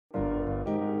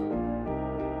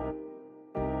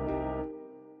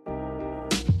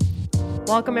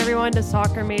Welcome everyone to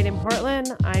Soccer Made in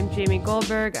Portland. I'm Jamie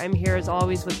Goldberg. I'm here as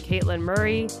always with Caitlin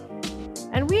Murray.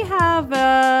 And we have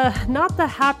not the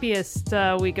happiest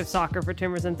week of soccer for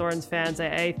Timbers and Thorns fans,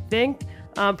 I think.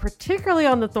 Particularly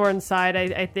on the Thorns side,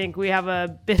 I think we have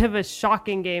a bit of a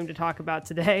shocking game to talk about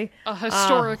today. A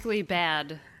historically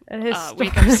bad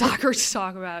week of soccer to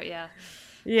talk about, yeah.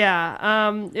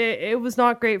 Yeah, it was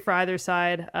not great for either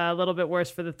side, a little bit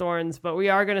worse for the Thorns, but we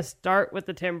are going to start with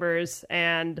the Timbers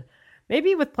and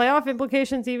maybe with playoff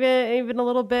implications even a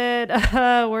little bit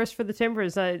worse for the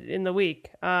Timbers in the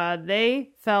week.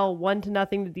 They fell 1-0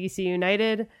 to DC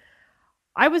United.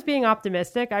 I was being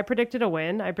optimistic. I predicted a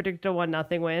win. I predicted a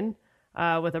 1-0 win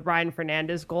with a Brian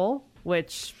Fernandez goal,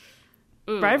 which...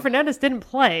 Ooh. Brian Fernandez didn't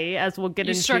play, as we'll get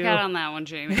into. You struck out on that one,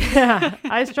 Jamie. Yeah,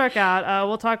 I struck out.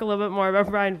 We'll talk a little bit more about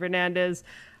Brian Fernandez.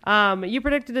 You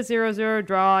predicted a 0-0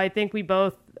 draw. I think we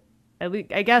both, at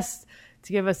least, I guess,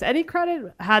 to give us any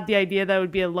credit, had the idea that it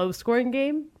would be a low-scoring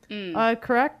game,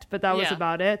 correct? But that was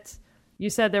about it. You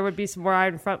said there would be some more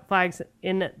iron front flags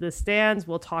in the stands.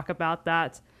 We'll talk about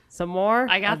that some more.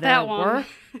 I got that one.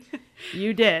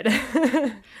 You did.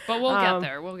 But we'll get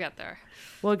there.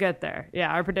 We'll get there.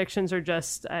 Yeah, our predictions are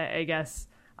just, I guess,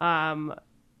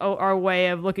 our way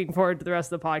of looking forward to the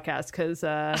rest of the podcast because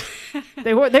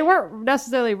they weren't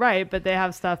necessarily right, but they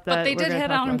have stuff that. But they did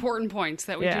hit on important points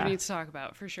that we do need to talk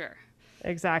about for sure.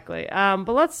 Exactly. But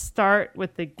let's start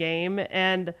with the game,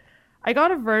 and I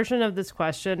got a version of this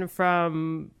question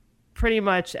from pretty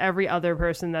much every other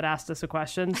person that asked us a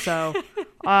question. So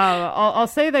I'll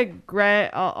say that Greg.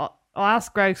 I'll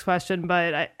ask Greg's question,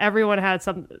 but everyone had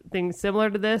something similar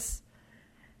to this.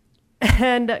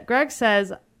 And Greg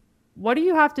says, what do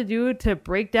you have to do to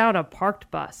break down a parked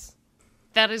bus?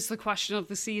 That is the question of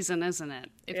the season, isn't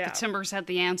it? If the Timbers had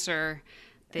the answer,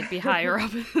 they'd be higher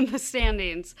up in the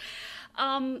standings.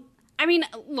 I mean,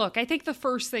 look, I think the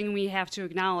first thing we have to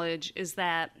acknowledge is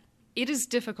that it is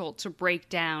difficult to break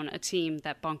down a team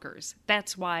that bunkers.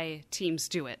 That's why teams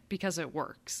do it, because it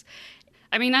works.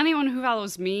 I mean, anyone who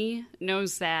follows me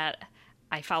knows that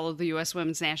I follow the U.S.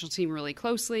 women's national team really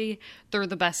closely. They're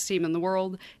the best team in the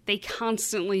world. They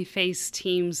constantly face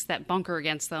teams that bunker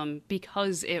against them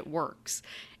because it works.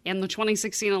 And the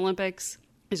 2016 Olympics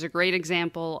is a great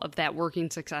example of that working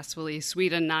successfully.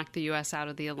 Sweden knocked the U.S. out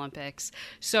of the Olympics.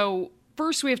 So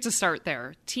first, we have to start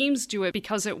there. Teams do it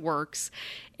because it works,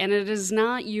 and it is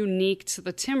not unique to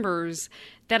the Timbers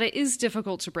that it is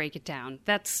difficult to break it down.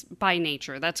 That's by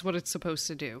nature. That's what it's supposed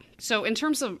to do. So in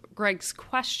terms of Greg's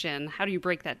question, how do you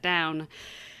break that down?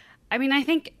 I mean, I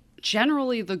think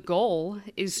generally the goal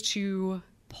is to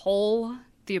pull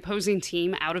the opposing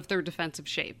team out of their defensive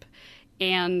shape.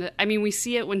 And, I mean, we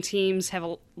see it when teams have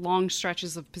long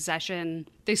stretches of possession.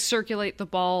 They circulate the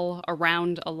ball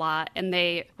around a lot, and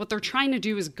what they're trying to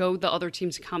do is goad the other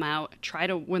team to come out, try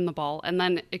to win the ball, and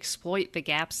then exploit the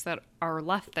gaps that are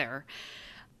left there.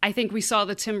 I think we saw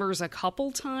the Timbers a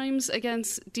couple times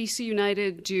against DC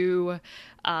United do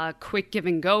quick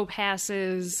give-and-go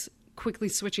passes, quickly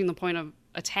switching the point of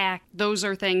attack. Those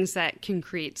are things that can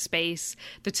create space.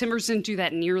 The Timbers didn't do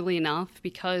that nearly enough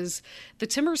because the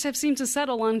Timbers have seemed to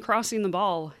settle on crossing the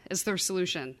ball as their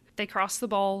solution. They crossed the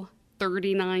ball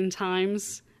 39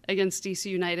 times against DC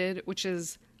United, which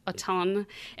is a ton.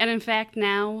 And in fact,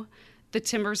 now the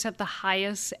Timbers have the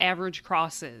highest average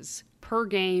crosses per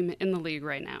game in the league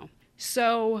right now.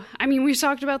 So, I mean, we've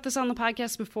talked about this on the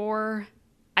podcast before.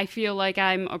 I feel like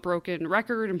I'm a broken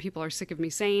record and people are sick of me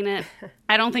saying it.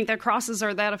 I don't think their crosses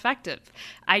are that effective.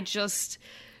 I just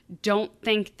don't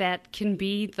think that can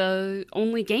be the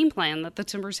only game plan that the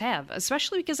Timbers have,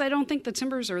 especially because I don't think the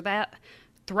Timbers are that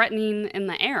threatening in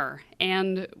the air.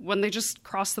 And when they just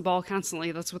cross the ball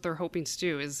constantly, that's what they're hoping to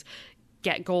do, is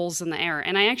get goals in the air.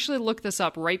 And I actually looked this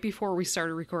up right before we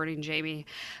started recording, Jamie.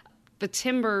 The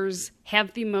Timbers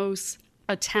have the most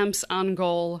attempts on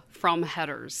goal from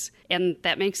headers. And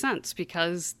that makes sense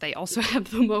because they also have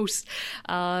the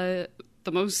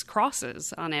most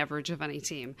crosses on average of any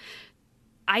team.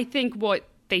 I think what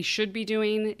they should be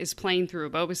doing is playing through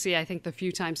Ebobisse. I think the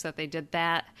few times that they did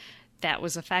that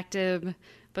was effective.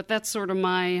 But that's sort of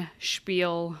my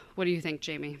spiel. What do you think,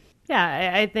 Jamie?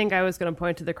 Yeah, I think I was going to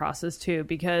point to the crosses too,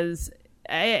 because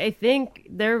I think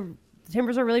the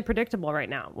Timbers are really predictable right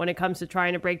now when it comes to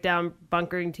trying to break down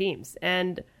bunkering teams.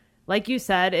 And like you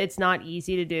said, it's not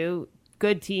easy to do.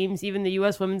 Good teams, even the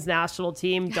U.S. women's national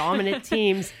team, dominant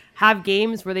teams, have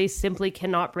games where they simply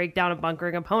cannot break down a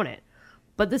bunkering opponent.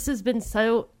 But this has been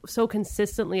so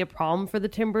consistently a problem for the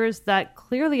Timbers that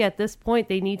clearly at this point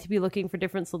they need to be looking for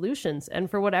different solutions.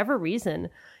 And for whatever reason,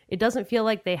 it doesn't feel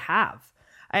like they have.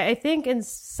 I think in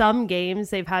some games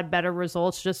they've had better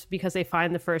results just because they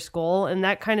find the first goal. And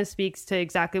that kind of speaks to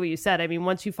exactly what you said. I mean,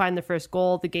 once you find the first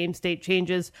goal, the game state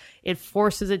changes. It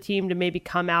forces a team to maybe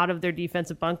come out of their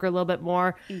defensive bunker a little bit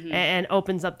more and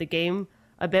opens up the game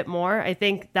a bit more. I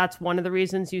think that's one of the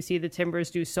reasons you see the Timbers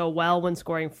do so well when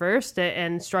scoring first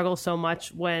and struggle so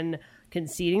much when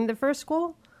conceding the first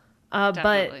goal.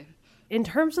 But in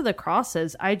terms of the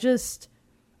crosses, I just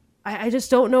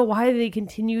don't know why they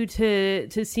continue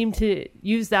to seem to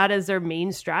use that as their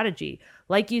main strategy.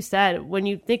 Like you said, when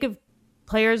you think of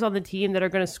players on the team that are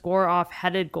going to score off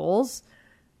headed goals,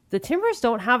 the Timbers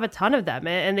don't have a ton of them,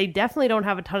 and they definitely don't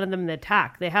have a ton of them in the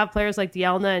attack. They have players like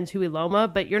Dielna and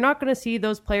Tuiloma, but you're not going to see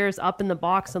those players up in the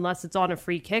box unless it's on a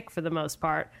free kick for the most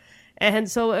part. And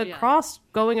so a cross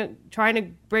trying to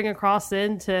bring a cross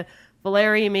into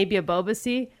Valeri and maybe a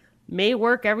Bobacy may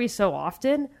work every so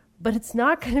often, but it's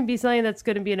not going to be something that's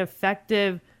going to be an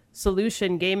effective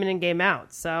solution game in and game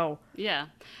out. So yeah,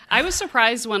 I was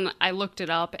surprised when I looked it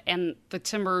up, and the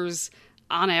Timbers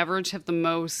on average have the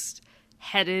most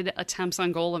headed attempts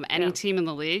on goal of any team in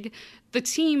the league. The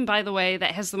team, by the way,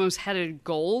 that has the most headed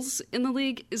goals in the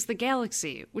league is the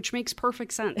Galaxy, which makes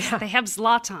perfect sense. They have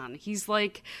Zlatan. He's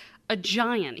like a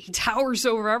giant. He towers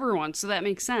over everyone, so that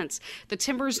makes sense. The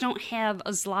Timbers don't have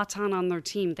a Zlatan on their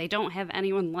team. They don't have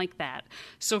anyone like that.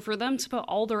 So for them to put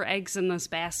all their eggs in this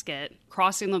basket,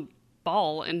 crossing the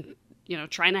ball and,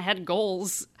 trying to head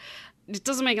goals, it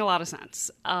doesn't make a lot of sense.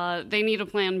 They need a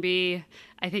plan B.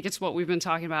 I think it's what we've been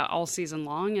talking about all season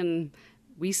long, and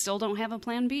we still don't have a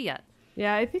plan B yet.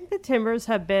 Yeah, I think the Timbers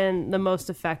have been the most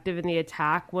effective in the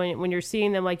attack when you're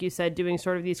seeing them, like you said, doing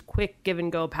sort of these quick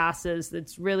give-and-go passes.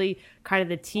 It's really kind of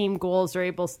the team goals they're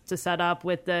able to set up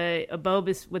with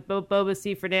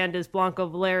Bobacy, Fernandez, Blanco,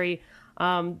 Valeri,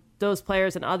 those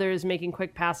players and others making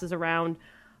quick passes around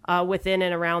within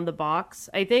and around the box.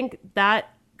 I think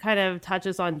that kind of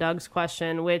touches on Doug's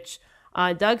question, which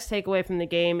Doug's takeaway from the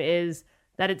game is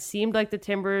that it seemed like the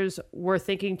Timbers were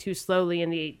thinking too slowly in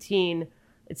the 18.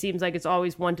 It seems like it's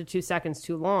always 1 to 2 seconds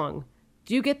too long.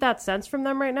 Do you get that sense from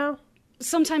them right now?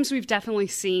 Sometimes we've definitely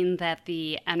seen that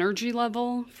the energy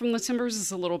level from the Timbers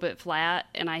is a little bit flat,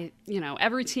 and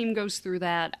every team goes through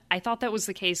that. I thought that was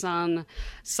the case on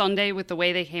Sunday with the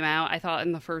way they came out. I thought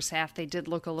in the first half they did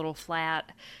look a little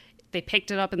flat. They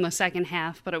picked it up in the second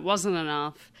half, but it wasn't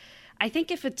enough. I think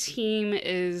if a team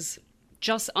is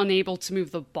just unable to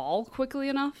move the ball quickly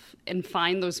enough and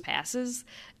find those passes,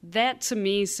 that to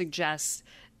me suggests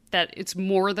that it's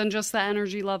more than just the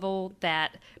energy level,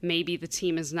 that maybe the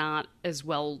team is not as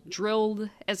well drilled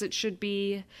as it should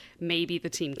be. Maybe the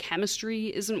team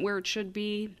chemistry isn't where it should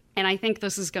be. And I think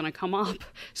this is going to come up.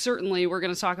 Certainly, we're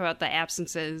going to talk about the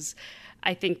absences.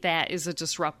 I think that is a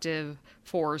disruptive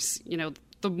force.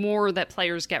 The more that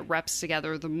players get reps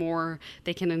together, the more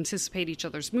they can anticipate each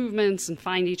other's movements and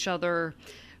find each other.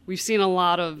 We've seen a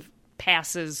lot of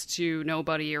passes to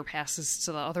nobody or passes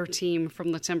to the other team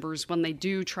from the Timbers when they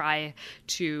do try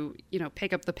to,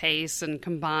 pick up the pace and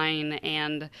combine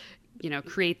and,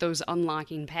 create those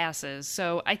unlocking passes.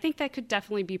 So I think that could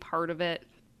definitely be part of it.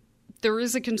 There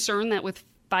is a concern that with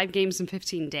 5 games in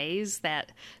 15 days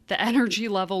that the energy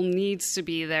level needs to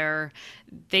be there.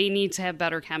 They need to have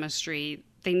better chemistry.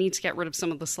 They need to get rid of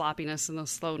some of the sloppiness and the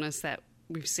slowness that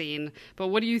we've seen. But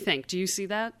what do you think? Do you see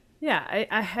that? Yeah,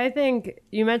 I think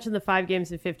you mentioned the 5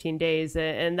 games in 15 days,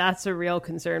 and that's a real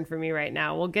concern for me right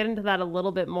now. We'll get into that a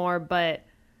little bit more, but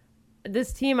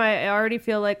this team, I already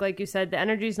feel like you said, the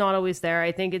energy's not always there.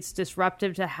 I think it's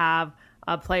disruptive to have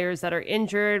players that are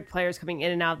injured, players coming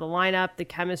in and out of the lineup. The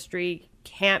chemistry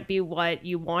can't be what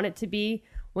you want it to be.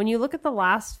 When you look at the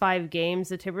last 5 games,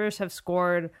 the Timbers have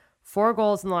scored 4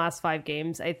 goals in the last 5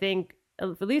 games. I think,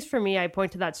 at least for me, I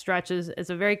point to that stretch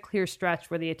as a very clear stretch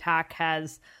where the attack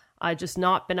has just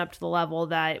not been up to the level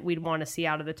that we'd want to see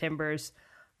out of the Timbers.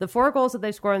 The 4 goals that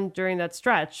they scored during that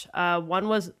stretch, one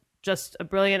was just a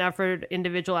brilliant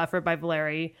individual effort by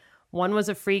Valeri. One was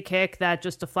a free kick that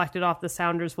just deflected off the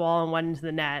Sounders wall and went into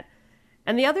the net.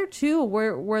 And the other 2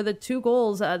 were the 2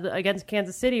 goals against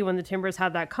Kansas City when the Timbers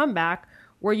had that comeback,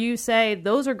 where you say,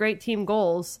 those are great team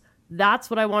goals. That's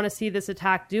what I want to see this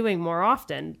attack doing more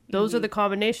often. Those are the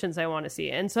combinations I want to see.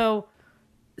 And so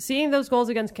seeing those goals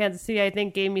against Kansas City, I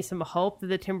think, gave me some hope that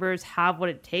the Timbers have what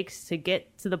it takes to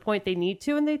get to the point they need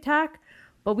to in the attack.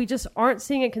 But we just aren't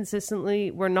seeing it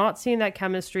consistently. We're not seeing that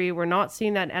chemistry. We're not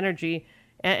seeing that energy.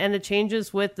 And the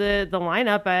changes with the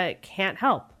lineup can't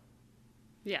help.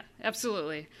 Yeah,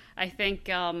 absolutely. I think,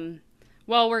 we're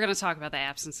going to talk about the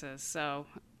absences, so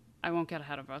I won't get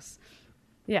ahead of us.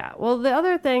 Yeah. Well, the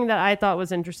other thing that I thought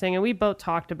was interesting, and we both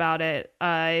talked about it,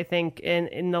 I think,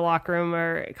 in the locker room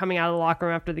or coming out of the locker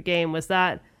room after the game, was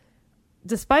that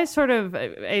despite sort of,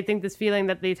 I think, this feeling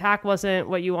that the attack wasn't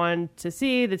what you wanted to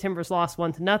see, the Timbers lost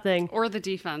 1-0. Or the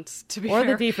defense, to be fair. Or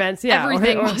the defense, yeah.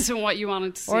 Everything wasn't what you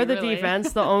wanted to see, or the really.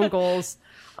 defense, the own goals.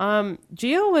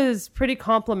 Gio was pretty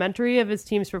complimentary of his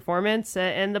team's performance,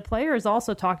 and the players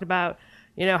also talked about,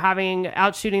 having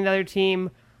outshooting the other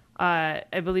team. I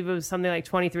believe it was something like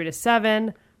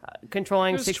 23-7,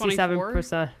 controlling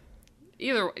 67%.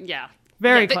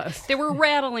 Very close. They were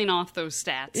rattling off those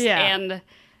stats. Yeah. And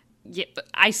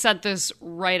I said this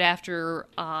right after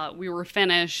we were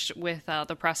finished with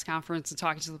the press conference and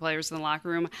talking to the players in the locker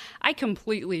room. I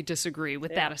completely disagree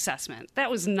with that assessment.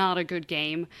 That was not a good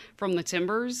game from the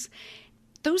Timbers.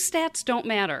 Those stats don't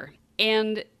matter.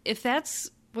 And if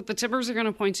that's what the Timbers are going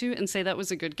to point to and say that was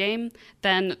a good game,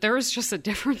 then there is just a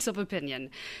difference of opinion.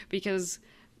 Because,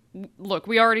 look,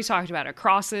 we already talked about it.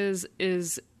 Crosses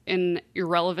is an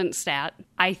irrelevant stat.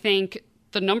 I think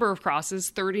the number of crosses,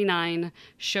 39,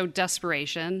 showed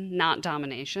desperation, not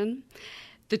domination.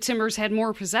 The Timbers had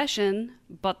more possession,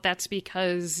 but that's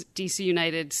because DC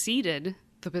United ceded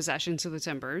the possession to the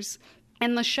Timbers.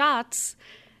 And the shots,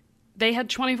 they had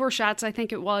 24 shots, I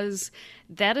think it was.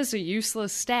 That is a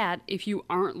useless stat if you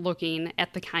aren't looking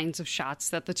at the kinds of shots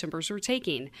that the Timbers were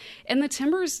taking. And the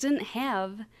Timbers didn't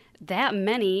have that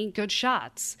many good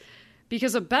shots,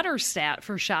 because a better stat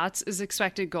for shots is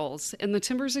expected goals. And the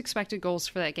Timbers' expected goals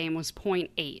for that game was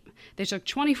 0.8. They took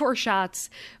 24 shots,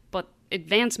 but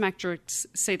advanced metrics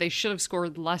say they should have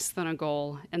scored less than a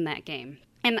goal in that game.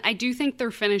 And I do think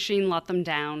their finishing let them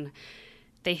down.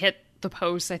 They hit the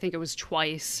post, I think it was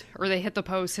twice, or they hit the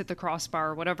post, hit the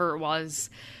crossbar, whatever it was.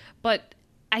 But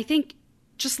I think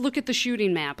just look at the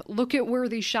shooting map. Look at where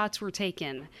these shots were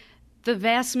taken. The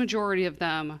vast majority of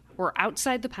them were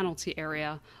outside the penalty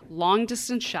area,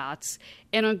 long-distance shots,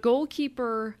 and a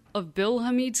goalkeeper of Bill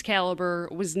Hamid's caliber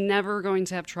was never going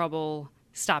to have trouble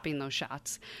stopping those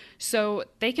shots. So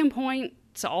they can point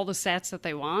to all the stats that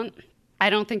they want. I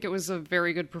don't think it was a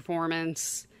very good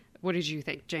performance. What did you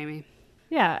think, Jamie?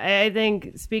 Yeah, I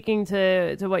think speaking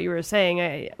to what you were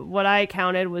saying, what I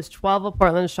counted was 12 of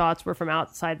Portland's shots were from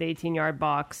outside the 18-yard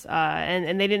box,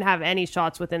 and they didn't have any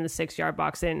shots within the 6-yard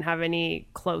box. They didn't have any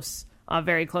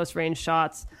very close range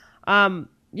shots. I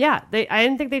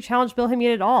didn't think they challenged Bill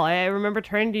Hamid at all. I remember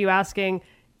turning to you asking,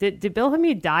 did Bill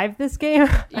Hamid dive this game?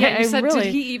 Yeah, you said, did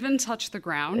he even touch the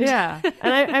ground? Yeah,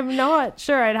 and I'm not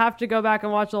sure. I'd have to go back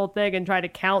and watch the whole thing and try to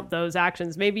count those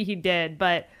actions. Maybe he did,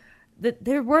 but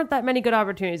there weren't that many good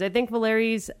opportunities. I think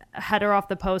Valeri's header off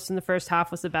the post in the first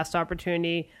half was the best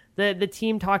opportunity. The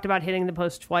team talked about hitting the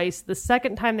post twice. The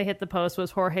second time they hit the post was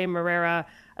Jorge Moreira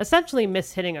essentially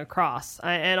mishitting a cross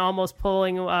and almost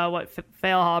pulling what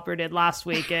Feilhaber did last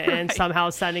week and right.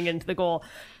 Somehow sending it into the goal.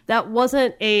 That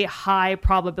wasn't a high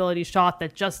probability shot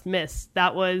that just missed.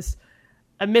 That was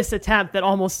a missed attempt that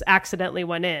almost accidentally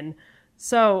went in.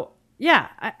 So yeah,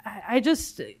 I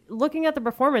just, looking at the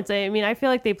performance, I feel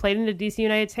like they played into DC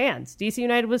United's hands. DC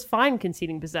United was fine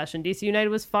conceding possession. DC United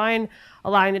was fine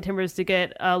allowing the Timbers to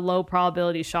get low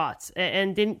probability shots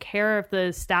and didn't care if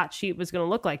the stat sheet was going to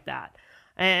look like that.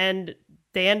 And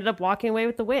they ended up walking away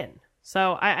with the win.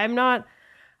 So I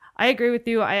agree with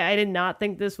you. I did not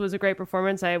think this was a great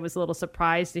performance. I was a little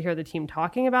surprised to hear the team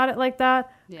talking about it like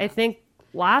that. Yeah. I think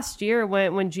last year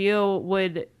when Gio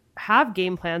would have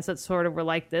game plans that sort of were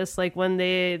like this, like when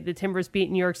the Timbers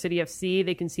beat New York City FC,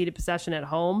 they conceded possession at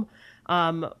home.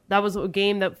 That was a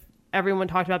game that everyone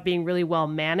talked about being really well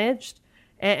managed.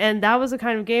 And that was the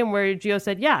kind of game where Gio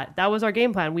said, yeah, that was our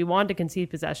game plan. We wanted to concede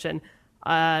possession.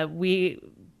 We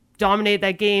dominated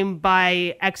that game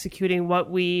by executing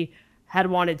what we had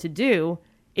wanted to do.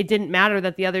 It didn't matter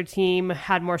that the other team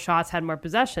had more shots, had more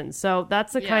possession. So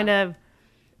that's the kind of,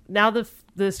 now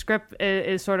the script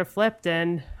is sort of flipped,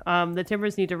 and the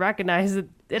Timbers need to recognize that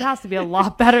it has to be a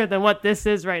lot better than what this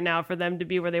is right now for them to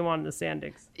be where they want in the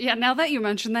standings. Yeah, now that you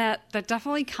mention that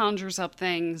definitely conjures up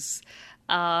things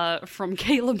from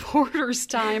Caleb Porter's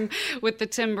time with the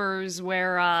Timbers,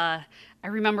 where I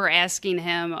remember asking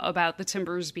him about the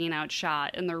Timbers being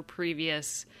outshot in their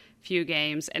previous few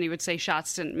games, and he would say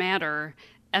shots didn't matter,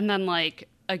 and then like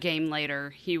a game later,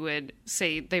 he would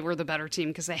say they were the better team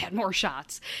because they had more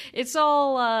shots. It's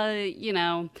all, I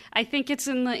think it's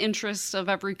in the interest of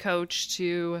every coach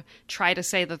to try to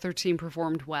say that their team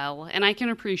performed well. And I can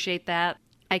appreciate that.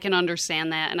 I can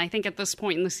understand that. And I think at this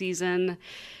point in the season,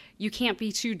 you can't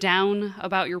be too down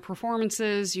about your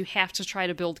performances. You have to try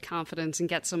to build confidence and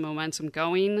get some momentum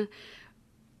going.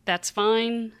 That's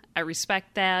fine. I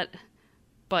respect that.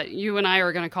 But you and I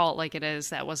are going to call it like it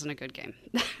is. That wasn't a good game.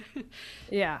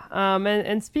 Yeah.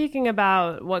 And speaking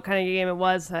about what kind of game it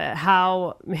was,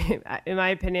 how, in my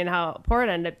opinion, how poor it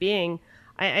ended up being,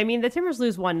 I mean, the Timbers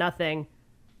lose 1-0.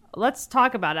 Let's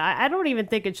talk about it. I don't even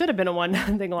think it should have been a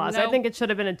 1-0 loss. No. I think it should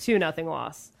have been a 2-0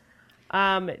 loss.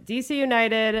 DC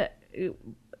United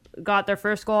got their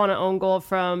first goal on an own goal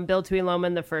from Bill Tuiloma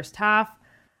in the first half.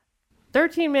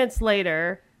 13 minutes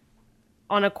later,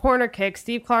 on a corner kick,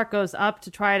 Steve Clark goes up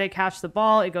to try to catch the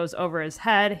ball. It goes over his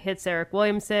head, hits Eric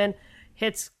Williamson,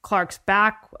 hits Clark's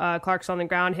back. Clark's on the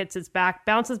ground, hits his back,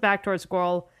 bounces back towards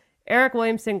goal. Eric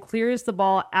Williamson clears the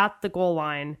ball at the goal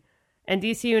line, and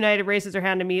DC United raises their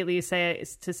hand immediately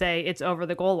to say it's over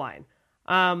the goal line.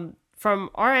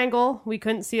 From our angle, we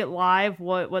couldn't see it live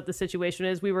what the situation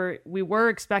is. We were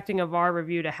expecting a VAR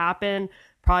review to happen,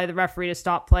 probably the referee to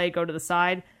stop play, go to the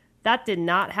side. That did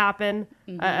not happen.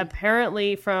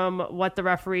 Apparently, from what the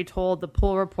referee told the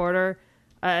pool reporter,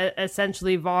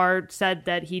 essentially VAR said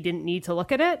that he didn't need to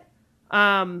look at it.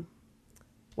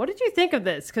 What did you think of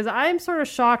this? Because I'm sort of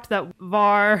shocked that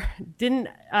VAR didn't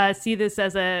see this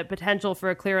as a potential for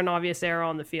a clear and obvious error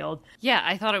on the field. Yeah,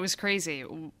 I thought it was crazy.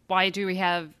 Why do we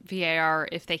have VAR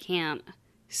if they can't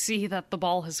see that the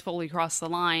ball has fully crossed the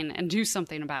line and do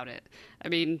something about it? I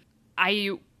mean,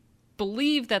 I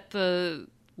believe that the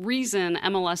reason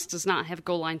MLS does not have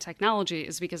goal line technology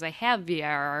is because they have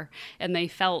VAR, and they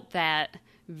felt that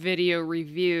video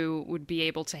review would be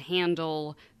able to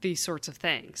handle these sorts of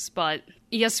things. But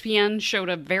ESPN showed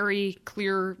a very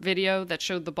clear video that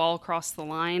showed the ball cross the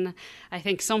line. I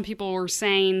think some people were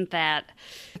saying that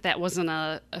that wasn't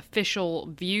an official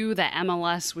view that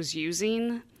MLS was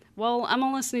using. Well,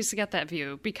 MLS needs to get that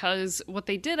view, because what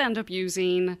they did end up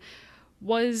using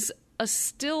was a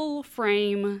still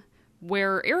frame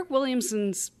where Eric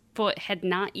Williamson's foot had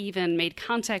not even made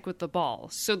contact with the ball.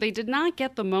 So they did not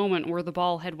get the moment where the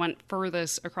ball had went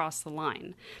furthest across the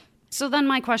line. So then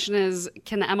my question is,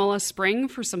 can the MLS spring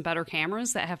for some better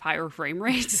cameras that have higher frame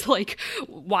rates? Like,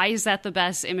 why is that the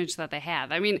best image that they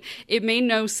have? I mean, it made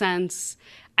no sense.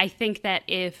 I think that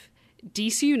if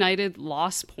DC United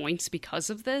lost points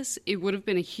because of this, it would have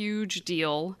been a huge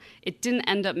deal. It didn't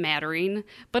end up mattering,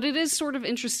 but it is sort of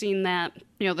interesting that,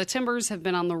 you know, the Timbers have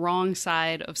been on the wrong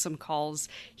side of some calls.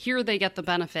 Here they get the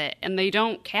benefit, and they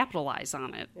don't capitalize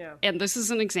on it. Yeah. And this is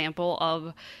an example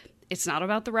of, it's not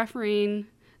about the refereeing.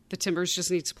 The Timbers just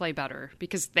need to play better,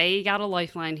 because they got a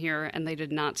lifeline here and they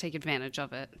did not take advantage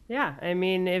of it. Yeah, I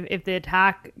mean, if the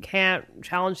attack can't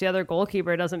challenge the other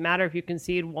goalkeeper, it doesn't matter if you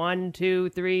concede 1, 2,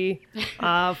 3,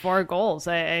 4 goals.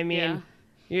 I mean,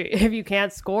 if you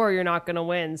can't score, you're not going to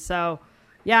win. So,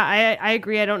 yeah, I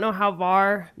agree. I don't know how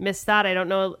VAR missed that. I don't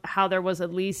know how there was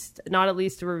not at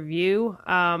least a review.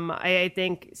 I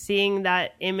think seeing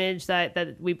that image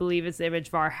that we believe is the image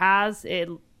VAR has,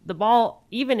 the ball,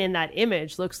 even in that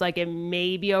image, looks like it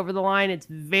may be over the line. It's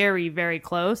very, very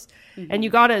close. Mm-hmm. And you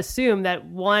got to assume that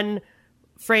one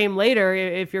frame later,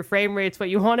 if your frame rate's what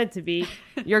you want it to be,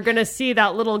 you're going to see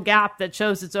that little gap that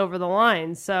shows it's over the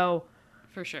line. So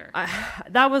for sure,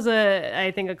 that was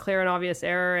I think a clear and obvious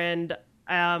error. And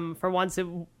for once it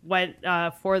went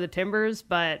for the Timbers,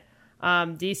 but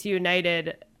DC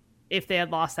United, if they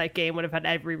had lost that game, would have had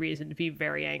every reason to be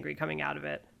very angry coming out of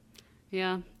it.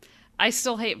 Yeah. I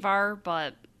still hate VAR,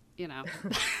 but, you know,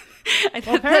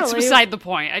 that's beside the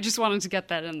point. I just wanted to get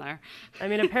that in there. I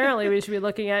mean, apparently we should be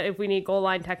looking at if we need goal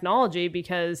line technology,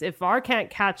 because if VAR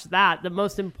can't catch that, the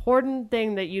most important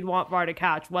thing that you'd want VAR to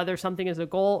catch, whether something is a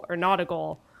goal or not a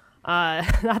goal,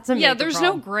 that's a yeah, there's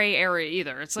no gray area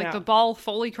either. It's like the ball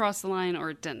fully crossed the line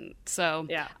or it didn't. So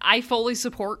yeah. I fully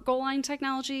support goal line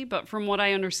technology, but from what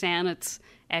I understand, it's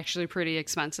actually pretty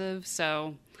expensive.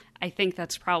 So I think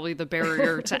that's probably the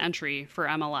barrier to entry for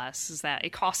MLS, is that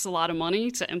it costs a lot of money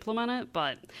to implement it,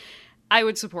 but I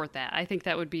would support that. I think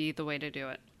that would be the way to do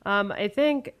it. I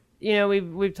think, you know,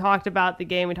 we've talked about the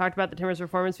game. We talked about the Timbers'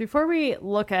 performance. Before we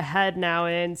look ahead now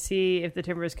and see if the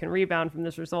Timbers can rebound from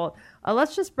this result,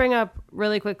 let's just bring up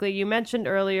really quickly. You mentioned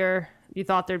earlier you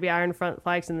thought there'd be Iron Front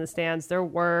flags in the stands. There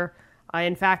were.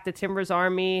 In fact, the Timbers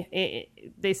Army,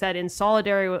 they said in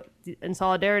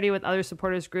solidarity with other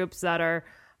supporters groups that are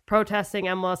protesting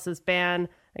MLS's ban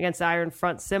against the Iron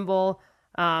Front symbol,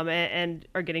 and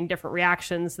are getting different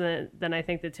reactions than I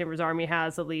think the Timbers Army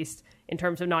has, at least in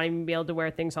terms of not even being able to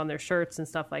wear things on their shirts and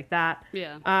stuff like that.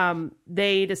 Yeah.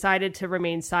 They decided to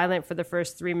remain silent for the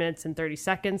first 3 minutes and 30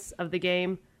 seconds of the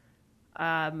game.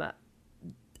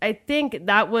 I think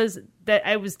it was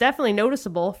definitely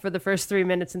noticeable for the first 3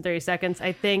 minutes and 30 seconds.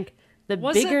 I think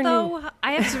was it though?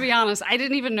 I have to be honest, I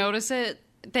didn't even notice it.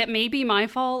 That may be my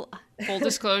fault. Full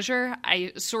disclosure,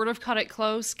 I sort of cut it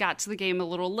close, got to the game a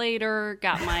little later,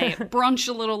 got my brunch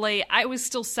a little late. I was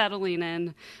still settling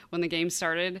in when the game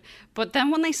started. But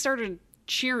then when they started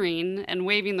cheering and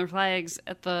waving their flags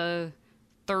at the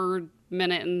 3rd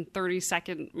minute and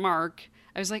 30-second mark,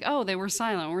 I was like, oh, they were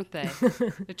silent, weren't they?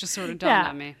 It just sort of dawned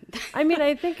on me. I mean,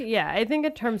 I think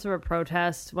in terms of a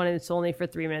protest, when it's only for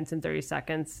 3 minutes and 30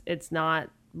 seconds, it's not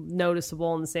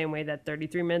noticeable in the same way that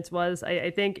 33 minutes was.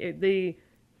 I think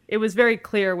it was very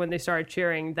clear when they started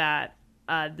cheering that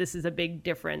this is a big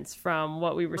difference from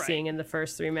what we were seeing in the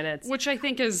first 3 minutes. Which I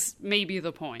think is maybe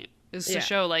the point, is to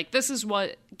show, like, this is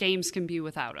what games can be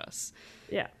without us.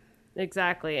 Yeah,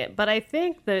 exactly. But I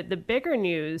think the bigger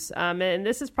news, and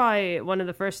this is probably one of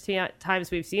the first times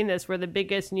we've seen this, where the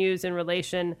biggest news in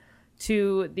relation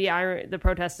to the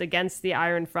protests against the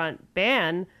Iron Front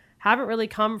ban haven't really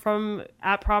come from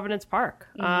at Providence Park.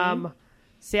 Mm-hmm.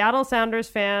 Seattle Sounders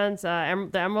fans,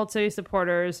 the Emerald City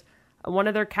supporters, one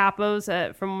of their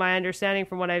capos, from my understanding,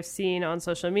 from what I've seen on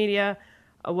social media,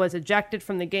 was ejected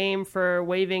from the game for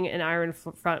waving an Iron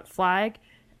Front flag,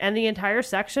 and the entire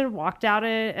section walked out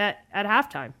at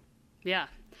halftime. Yeah.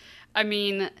 I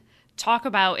mean, talk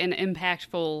about an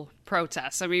impactful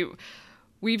protest. I mean,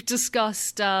 we've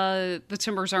discussed the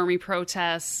Timbers Army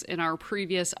protests in our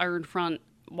previous Iron Front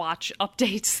Watch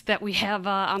updates that we have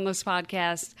on this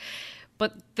podcast.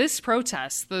 But this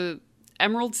protest, the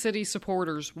Emerald City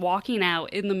supporters walking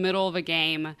out in the middle of a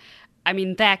game, I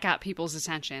mean, that got people's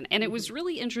attention. And it was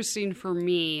really interesting for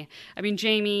me. I mean,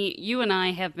 Jamie, you and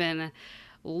I have been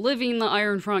living the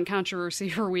Iron Front controversy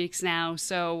for weeks now,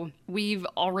 so we've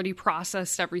already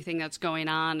processed everything that's going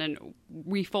on and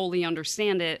we fully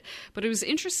understand it. But it was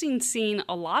interesting seeing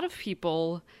a lot of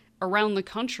people around the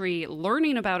country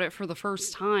learning about it for the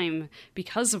first time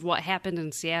because of what happened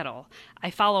in Seattle.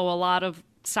 I follow a lot of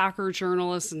soccer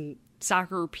journalists and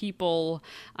soccer people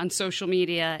on social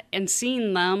media, and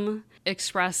seeing them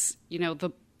express,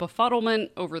 the befuddlement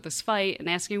over this fight and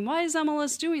asking, why is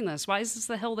MLS doing this? Why is this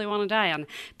the hill they want to die on?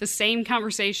 The same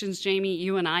conversations, Jamie,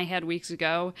 you and I had weeks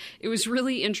ago. It was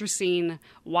really interesting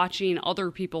watching other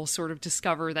people sort of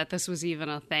discover that this was even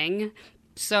a thing.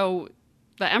 So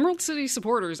the Emerald City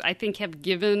supporters, I think, have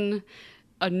given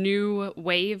a new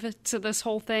wave to this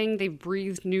whole thing. They've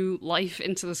breathed new life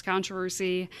into this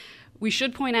controversy. We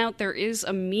should point out there is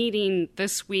a meeting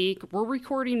this week. We're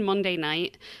recording Monday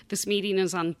night. This meeting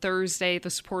is on Thursday.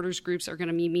 The supporters groups are going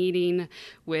to be meeting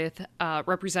with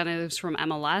representatives from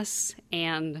MLS,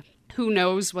 and who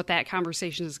knows what that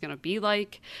conversation is going to be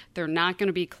like. They're not going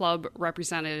to be club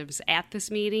representatives at this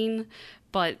meeting,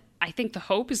 but I think the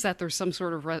hope is that there's some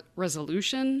sort of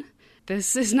resolution.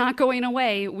 This is not going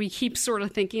away. We keep sort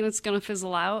of thinking it's going to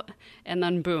fizzle out, and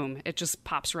then boom, it just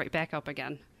pops right back up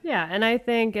again. Yeah, and I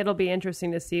think it'll be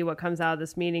interesting to see what comes out of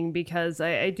this meeting, because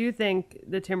I do think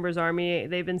the Timbers Army,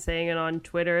 they've been saying it on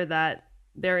Twitter that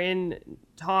they're in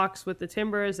talks with the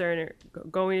Timbers, they're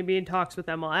going to be in talks with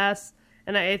MLS,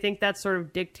 and I think that's sort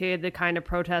of dictated the kind of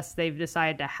protests they've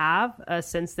decided to have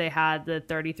since they had the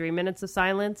 33 minutes of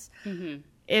silence. Mm-hmm.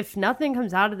 If nothing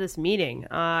comes out of this meeting,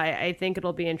 I think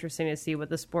it'll be interesting to see what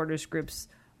the supporters groups,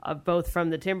 both from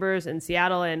the Timbers and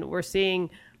Seattle, and we're seeing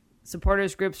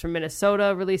supporters groups from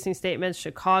Minnesota releasing statements,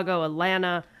 Chicago,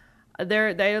 Atlanta. There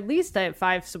at least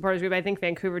 5 supporters groups, I think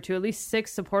Vancouver too, at least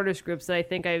 6 supporters groups that I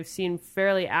think I've seen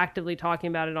fairly actively talking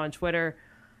about it on Twitter.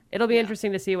 It'll be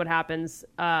interesting to see what happens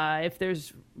if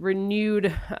there's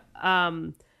renewed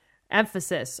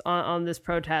emphasis on this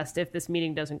protest if this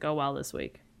meeting doesn't go well this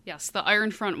week. Yes, the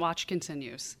Iron Front watch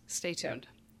continues. Stay tuned.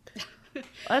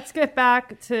 Let's get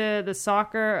back to the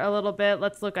soccer a little bit.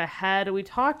 Let's look ahead. We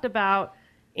talked about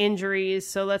injuries,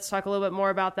 so let's talk a little bit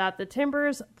more about that. The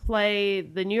Timbers play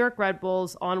the New York Red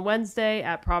Bulls on Wednesday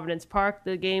at Providence Park.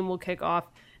 The game will kick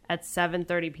off at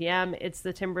 7:30 p.m. It's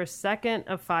the Timbers' second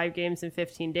of 5 games in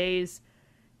 15 days,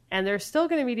 and they're still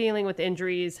going to be dealing with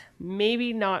injuries,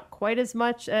 maybe not quite as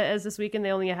much as this weekend.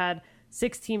 They only had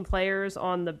 16 players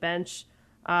on the bench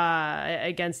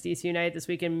against DC United this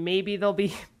weekend. Maybe they'll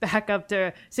be back up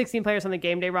to 16 players on the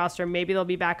game day roster. Maybe they'll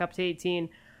be back up to 18.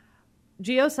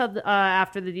 Gio said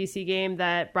after the DC game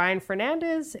that Brian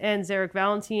Fernandez and Zarek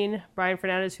Valentin, Brian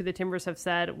Fernandez, who the Timbers have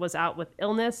said was out with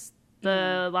illness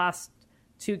the last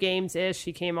 2 games-ish.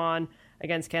 He came on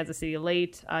against Kansas City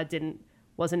late,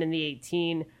 wasn't in the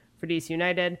 18 for DC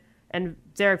United. And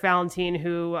Zarek Valentin,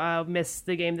 who missed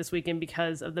the game this weekend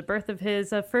because of the birth of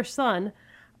his first son,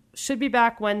 should be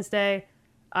back Wednesday,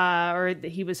 or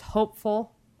he was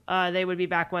hopeful they would be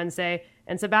back Wednesday.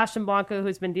 And Sebastian Blanco,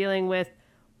 who's been dealing with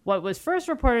what was first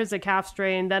reported as a calf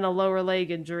strain, then a lower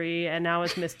leg injury, and now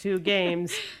has missed 2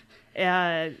 games,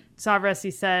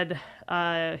 Savarese said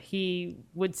he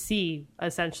would see,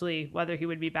 essentially, whether he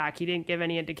would be back. He didn't give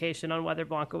any indication on whether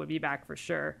Blanco would be back for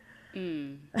sure.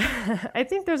 I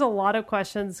think there's a lot of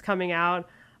questions coming out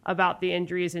about the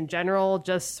injuries in general,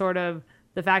 just sort of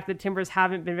the fact that Timbers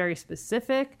haven't been very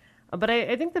specific. But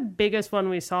I think the biggest one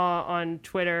we saw on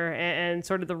Twitter and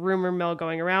sort of the rumor mill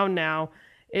going around now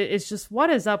is just what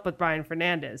is up with Brian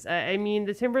Fernandez. I mean,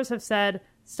 the Timbers have said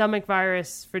stomach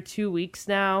virus for 2 weeks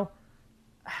now.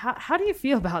 How do you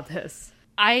feel about this?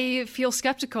 I feel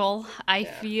skeptical. I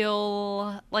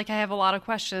feel like I have a lot of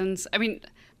questions. I mean,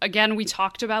 again, we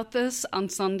talked about this on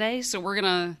Sunday, so we're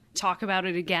going to talk about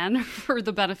it again for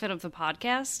the benefit of the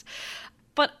podcast.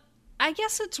 But I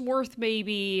guess it's worth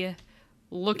maybe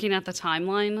looking at the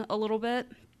timeline a little bit.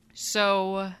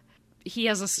 So he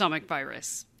has a stomach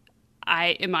virus.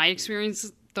 In my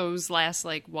experience, those last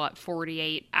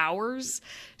 48 hours.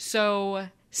 So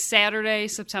Saturday,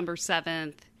 September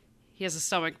 7th, he has a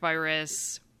stomach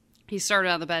virus. He started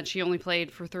on the bench. He only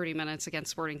played for 30 minutes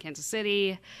against Sporting Kansas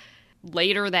City.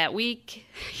 Later that week,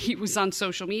 he was on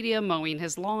social media mowing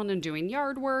his lawn and doing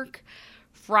yard work.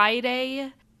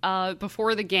 Friday,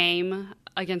 before the game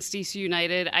against DC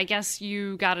United, I guess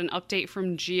you got an update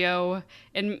from Gio,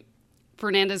 and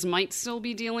Fernandez might still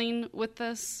be dealing with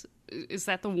this. Is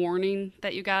that the warning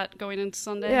that you got going into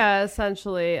Sunday? Yeah,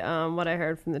 essentially, what I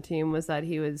heard from the team was that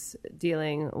he was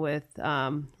dealing with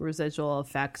residual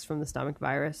effects from the stomach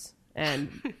virus.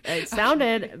 And it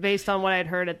sounded, based on what I'd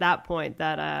heard at that point,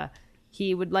 that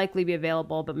he would likely be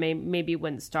available, but maybe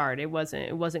wouldn't start. It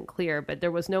wasn't clear, but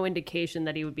there was no indication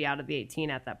that he would be out of the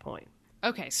 18 at that point.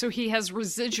 Okay, so he has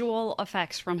residual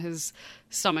effects from his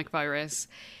stomach virus.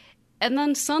 And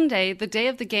then Sunday, the day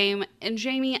of the game, and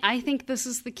Jamie, I think this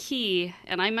is the key,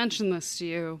 and I mentioned this to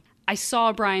you. I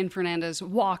saw Brian Fernandez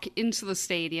walk into the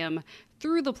stadium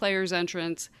through the players'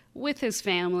 entrance with his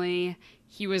family.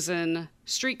 He was in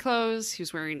street clothes. He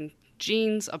was wearing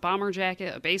jeans, a bomber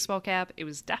jacket, a baseball cap. It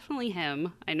was definitely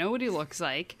him. I know what he looks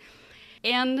like.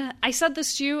 And I said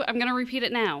this to you. I'm going to repeat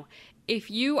it now. If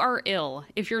you are ill,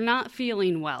 if you're not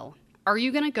feeling well, are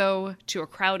you going to go to a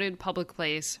crowded public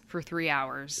place for 3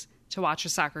 hours to watch a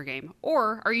soccer game?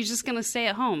 Or are you just going to stay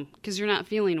at home because you're not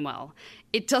feeling well?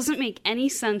 It doesn't make any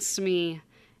sense to me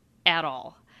at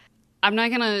all. I'm not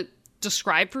going to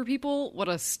describe for people what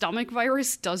a stomach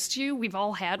virus does to you. We've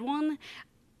all had one.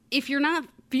 If you're not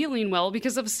feeling well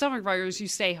because of a stomach virus, you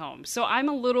stay home. So I'm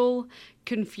a little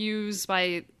confused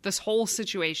by this whole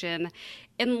situation.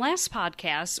 In last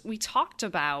podcast, we talked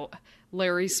about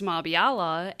Larry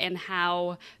Smabiala and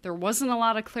how there wasn't a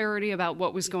lot of clarity about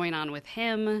what was going on with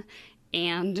him,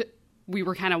 and we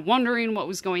were kind of wondering what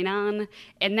was going on.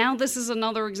 And now this is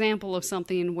another example of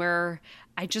something where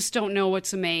I just don't know what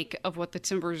to make of what the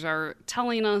Timbers are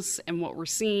telling us and what we're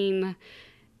seeing.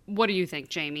 What do you think,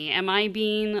 Jamie? Am I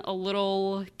being a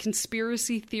little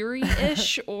conspiracy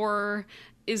theory-ish, or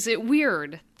is it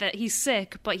weird that he's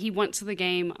sick, but he went to the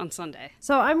game on Sunday?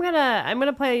 So I'm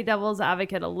gonna play devil's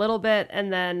advocate a little bit,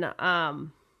 and then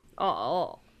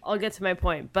I'll get to my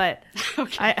point. But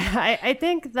okay. I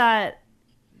think that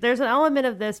there's an element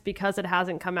of this because it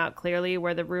hasn't come out clearly,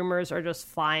 where the rumors are just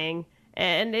flying,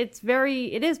 and it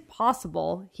is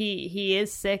possible he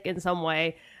is sick in some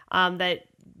way. That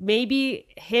maybe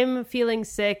him feeling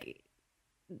sick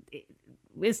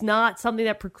is not something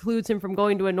that precludes him from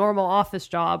going to a normal office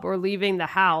job or leaving the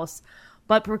house,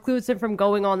 but precludes him from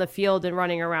going on the field and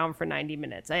running around for 90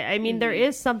 minutes. I mean, there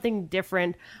is something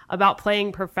different about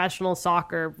playing professional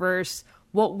soccer versus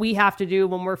what we have to do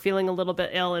when we're feeling a little bit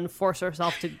ill and force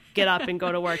ourselves to get up and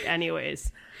go to work anyways.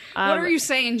 What are you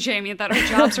saying, Jamie, that our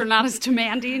jobs are not as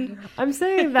demanding? I'm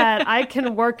saying that I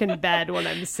can work in bed when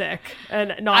I'm sick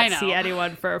and not see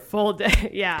anyone for a full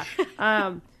day. Yeah.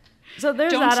 So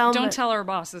there's that element. Don't tell our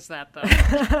bosses that, though.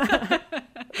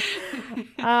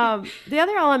 The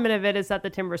other element of it is that the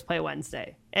Timbers play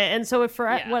Wednesday. And so if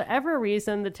for whatever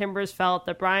reason the Timbers felt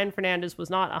that Brian Fernandez was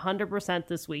not 100%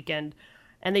 this weekend,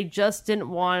 and they just didn't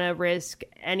want to risk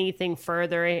anything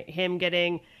further,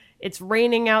 it's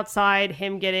raining outside,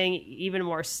 him getting even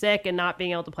more sick and not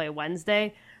being able to play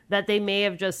Wednesday, that they may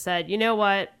have just said, you know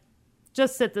what,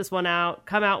 just sit this one out,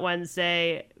 come out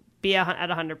Wednesday, be at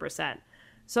 100%.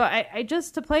 So I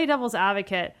just, to play devil's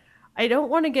advocate, I don't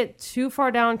want to get too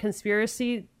far down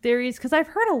conspiracy theories, because I've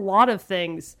heard a lot of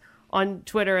things on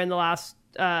Twitter in the last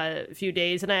few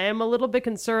days, and I am a little bit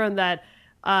concerned that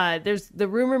there's the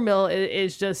rumor mill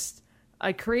is just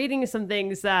creating some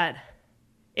things that,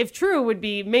 if true, would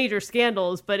be major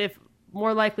scandals, but if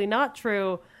more likely not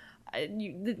true,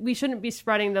 we shouldn't be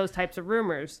spreading those types of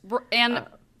rumors. And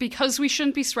because we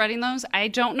shouldn't be spreading those, I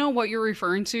don't know what you're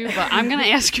referring to, but I'm going to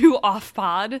ask you off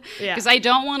pod because I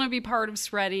don't want to be part of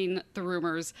spreading the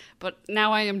rumors. But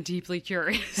now I am deeply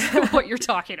curious what you're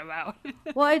talking about.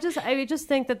 Well, I just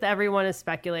think that everyone is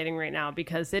speculating right now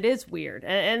because it is weird,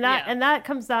 and that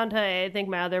comes down to, I think,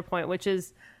 my other point, which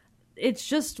is it's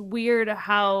just weird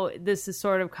how this has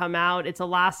sort of come out. It's a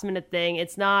last minute thing.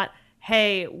 It's not,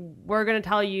 hey, we're going to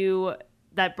tell you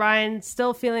that Brian's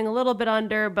still feeling a little bit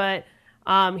under, but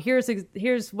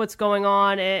here's what's going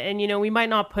on, and you know, we might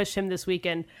not push him this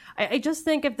weekend. I just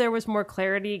think if there was more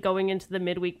clarity going into the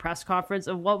midweek press conference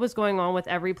of what was going on with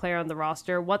every player on the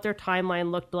roster, what their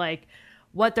timeline looked like,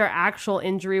 what their actual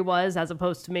injury was, as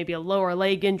opposed to maybe a lower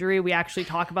leg injury, we actually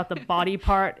talk about the body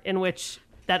part in which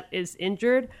that is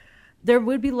injured, there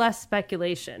would be less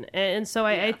speculation. And so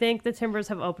I think the Timbers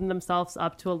have opened themselves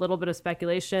up to a little bit of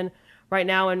speculation right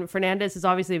now, and Fernandez is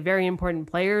obviously a very important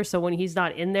player, so when he's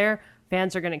not in there,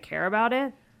 fans are going to care about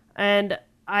it. And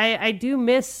I do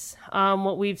miss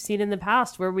what we've seen in the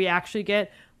past where we actually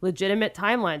get legitimate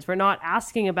timelines. We're not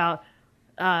asking about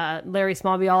Larry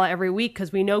Smallbiala every week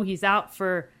because we know he's out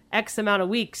for X amount of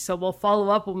weeks, so we'll follow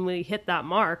up when we hit that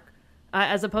mark,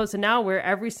 as opposed to now where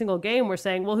every single game we're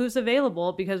saying, well, who's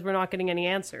available, because we're not getting any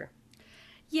answer.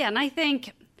 Yeah, and I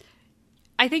think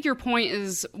your point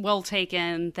is well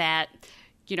taken that,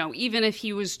 you know, even if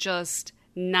he was just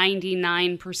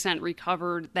 99%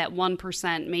 recovered, that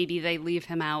 1%, maybe they leave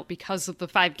him out because of the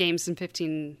 5 games in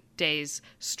 15 days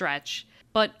stretch.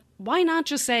 But why not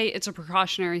just say it's a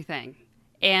precautionary thing?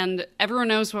 And everyone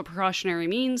knows what precautionary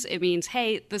means. It means,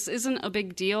 hey, this isn't a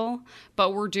big deal,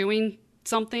 but we're doing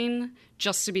something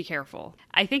just to be careful.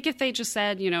 I think if they just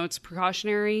said, you know, it's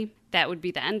precautionary, that would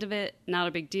be the end of it. Not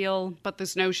a big deal. But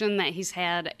this notion that he's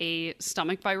had a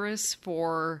stomach virus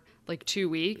for like 2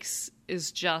 weeks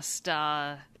is just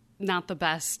not the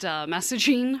best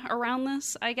messaging around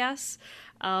this, I guess.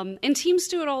 And teams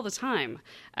do it all the time.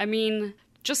 I mean,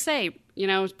 just say, you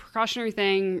know, precautionary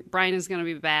thing, Brian is going to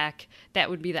be back. That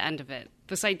would be the end of it.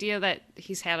 This idea that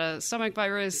he's had a stomach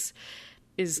virus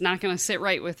is not going to sit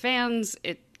right with fans.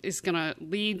 It is going to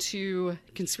lead to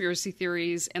conspiracy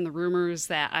theories and the rumors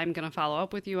that I'm going to follow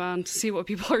up with you on to see what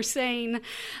people are saying.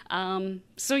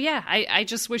 So yeah, I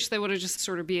just wish they would have just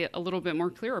sort of be a little bit more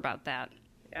clear about that.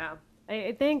 Yeah.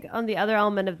 I think on the other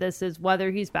element of this is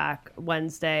whether he's back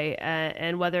Wednesday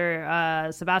and whether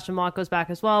Sebastian Blanco's back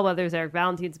as well, whether Eric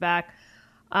Valentine's back.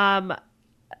 How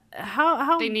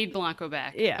they need Blanco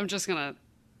back. Yeah. I'm just going to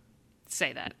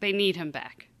say that. They need him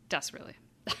back desperately.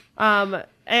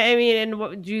 I mean, and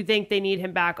what, do you think they need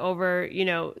him back over, you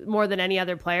know, more than any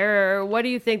other player? Or what do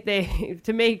you think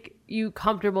to make you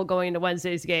comfortable going into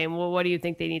Wednesday's game, well, what do you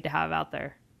think they need to have out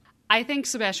there? I think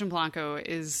Sebastian Blanco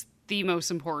is the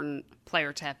most important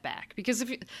player to have back. Because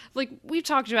we've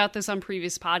talked about this on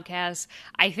previous podcasts,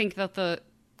 I think that the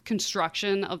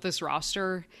construction of this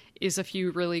roster is a few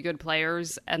really good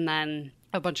players and then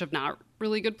a bunch of not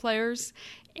really good players.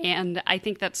 And I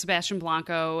think that Sebastian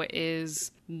Blanco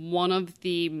is one of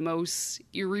the most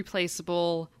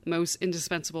irreplaceable, most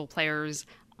indispensable players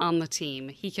on the team.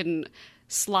 He can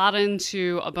slot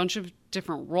into a bunch of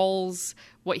different roles.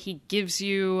 What he gives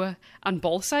you on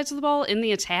both sides of the ball, in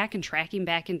the attack and tracking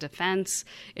back in defense,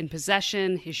 in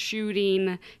possession, his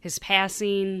shooting, his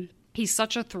passing. He's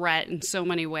such a threat in so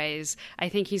many ways. I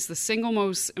think he's the single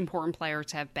most important player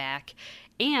to have back.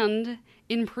 And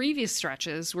in previous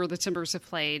stretches where the Timbers have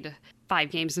played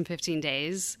 5 games in 15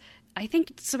 days, I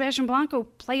think Sebastian Blanco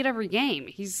played every game.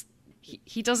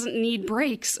 He doesn't need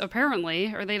breaks,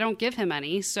 apparently, or they don't give him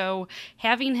any. So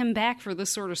having him back for this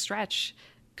sort of stretch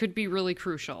could be really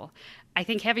crucial. I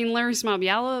think having Larry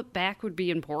Smallbiala back would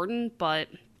be important, but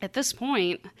at this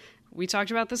point, we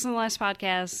talked about this in the last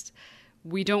podcast,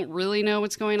 we don't really know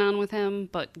what's going on with him,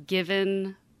 but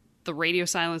given the radio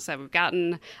silence that we've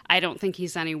gotten, I don't think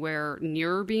he's anywhere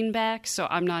near being back, so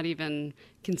I'm not even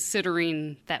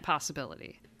considering that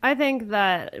possibility. I think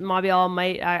that Smallbiala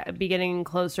might be getting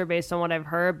closer based on what I've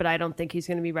heard, but I don't think he's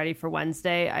going to be ready for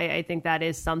Wednesday. I think that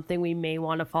is something we may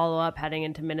want to follow up heading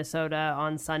into Minnesota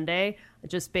on Sunday,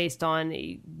 just based on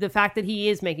the fact that he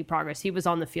is making progress. He was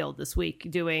on the field this week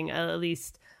doing at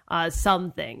least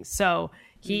some things. So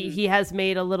he has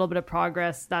made a little bit of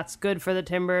progress. That's good for the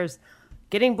Timbers.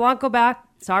 Getting Blanco back,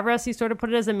 Savarese sort of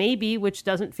put it as a maybe, which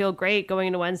doesn't feel great going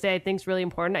into Wednesday. I think is really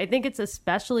important. I think it's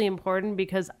especially important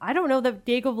because I don't know that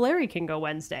Diego Valeri can go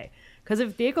Wednesday. Because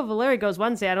if Diego Valeri goes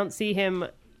Wednesday, I don't see him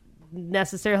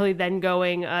necessarily then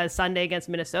going Sunday against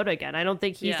Minnesota again. I don't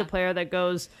think he's the player that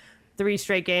goes 3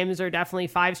 straight games or definitely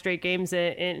 5 straight games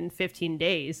in 15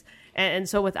 days. And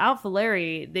so without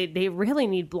Valeri, they really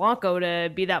need Blanco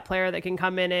to be that player that can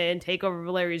come in and take over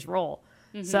Valeri's role.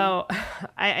 Mm-hmm. So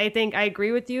I think I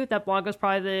agree with you that Blanco's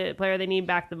probably the player they need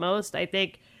back the most. I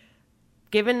think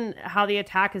given how the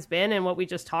attack has been and what we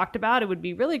just talked about, it would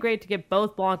be really great to get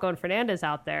both Blanco and Fernandez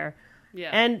out there. Yeah.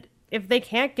 And if they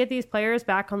can't get these players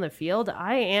back on the field,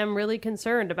 I am really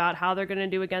concerned about how they're going to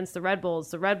do against the Red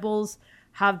Bulls. The Red Bulls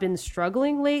have been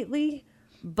struggling lately,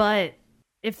 but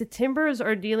if the Timbers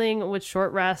are dealing with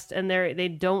short rest and they're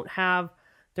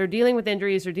dealing with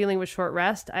injuries or dealing with short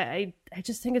rest, I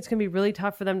just think it's going to be really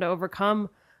tough for them to overcome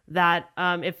that,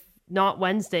 if not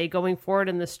Wednesday, going forward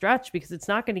in the stretch, because it's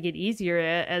not going to get easier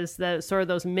as the sort of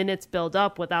those minutes build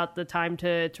up without the time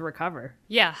to recover.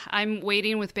 Yeah, I'm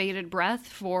waiting with bated breath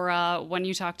for when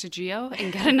you talk to Gio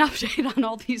and get an update on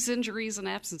all these injuries and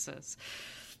absences.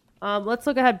 Let's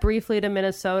look ahead briefly to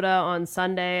Minnesota on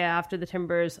Sunday after the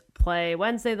Timbers play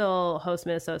Wednesday. They'll host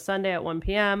Minnesota Sunday at 1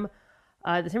 p.m.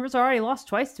 The Timbers already lost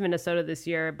twice to Minnesota this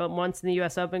year, but once in the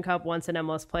U.S. Open Cup, once in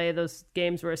MLS play. Those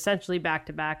games were essentially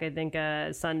back-to-back, I think,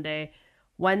 Sunday.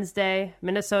 Wednesday,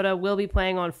 Minnesota will be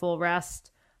playing on full rest.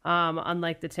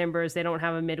 Unlike the Timbers, they don't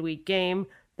have a midweek game.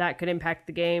 That could impact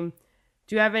the game.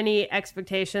 Do you have any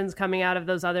expectations coming out of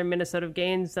those other Minnesota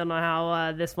games? Don't know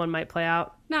how this one might play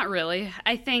out. Not really.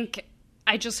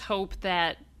 I just hope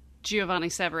that Giovanni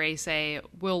Savarese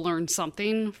will learn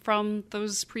something from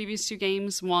those previous two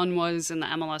games. One was in the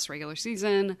MLS regular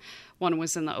season. One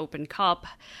was in the Open Cup.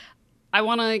 I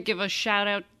want to give a shout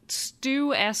out.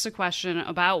 Stu asked a question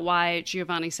about why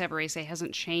Giovanni Savarese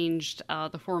hasn't changed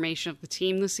the formation of the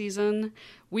team this season.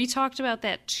 We talked about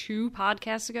that 2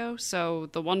 podcasts ago, so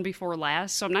the one before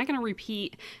last. So I'm not going to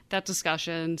repeat that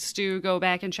discussion. Stu, go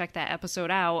back and check that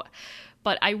episode out.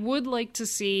 But I would like to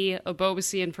see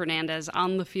Ebobisse and Fernandez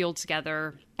on the field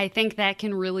together. I think that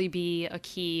can really be a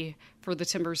key for the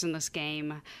Timbers in this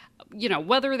game. You know,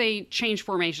 whether they change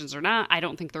formations or not, I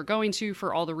don't think they're going to,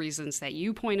 for all the reasons that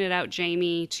you pointed out,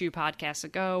 Jamie, 2 podcasts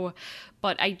ago.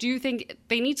 But I do think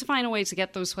they need to find a way to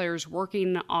get those players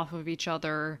working off of each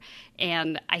other.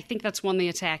 And I think that's when the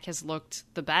attack has looked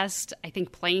the best. I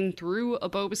think playing through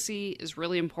Ebobisse is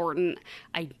really important.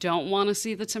 I don't want to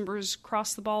see the Timbers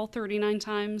cross the ball 39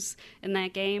 times in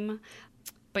that game.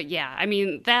 But yeah, I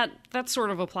mean, that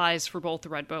sort of applies for both the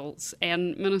Red Bulls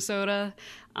and Minnesota.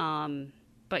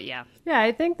 But yeah. Yeah,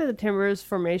 I think that the Timbers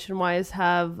formation-wise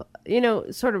have,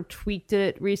 sort of tweaked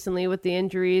it recently with the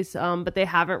injuries, but they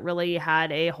haven't really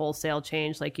had a wholesale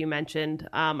change like you mentioned.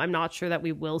 I'm not sure that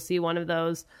we will see one of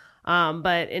those.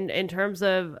 But in terms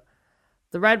of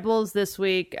the Red Bulls this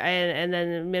week and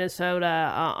then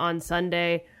Minnesota on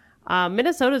Sunday,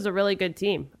 Minnesota is a really good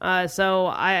team. So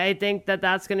I think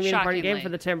that's going to be an important game for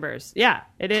the Timbers. Yeah,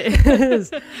 it is.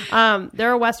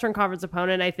 They're a Western Conference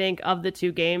opponent. I think of the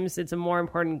 2 games, it's a more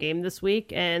important game this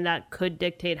week, and that could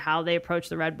dictate how they approach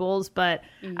the Red Bulls. But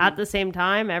at the same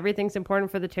time, everything's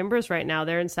important for the Timbers right now.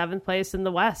 They're in 7th place in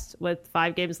the West with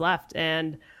 5 games left,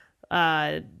 and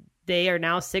they are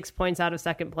now 6 points out of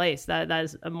 2nd place. That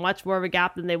is a much more of a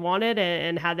gap than they wanted,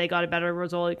 and had they got a better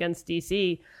result against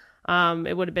DC,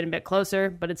 it would have been a bit closer,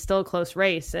 but it's still a close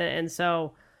race. And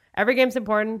so every game's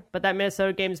important, but that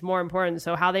Minnesota game's more important.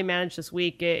 So how they manage this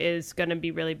week is going to be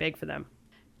really big for them.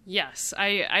 Yes,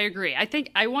 I agree.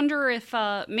 I wonder if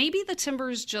maybe the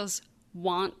Timbers just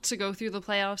want to go through the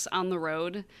playoffs on the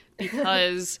road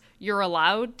because you're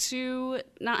allowed to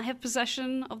not have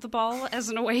possession of the ball as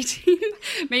an away team.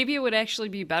 Maybe it would actually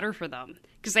be better for them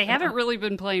because they haven't really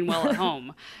been playing well at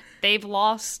home. They've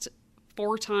lost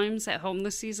 4 times at home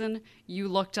this season. You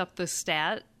looked up the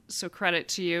stat, so credit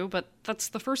to you, but that's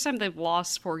the first time they've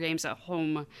lost 4 games at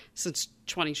home since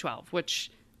 2012,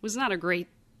 which was not a great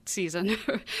season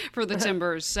for the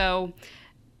Timbers. So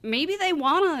maybe they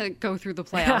want to go through the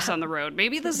playoffs on the road.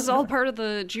 Maybe this is all part of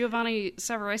the Giovanni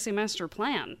Savarese master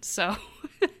plan. So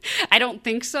I don't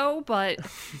think so, but,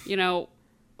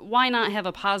 why not have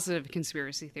a positive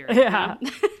conspiracy theory? Yeah.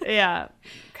 Yeah.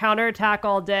 Counterattack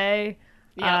all day.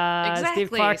 Yeah, exactly.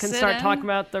 Steve Clark can start talking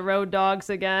about the road dogs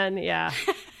again. Yeah,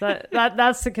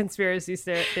 that's the conspiracy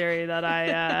theory that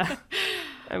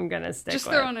I'm gonna stick with. Just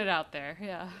throwing it out there.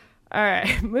 Yeah. All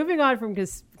right, moving on from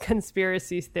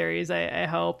conspiracy theories. I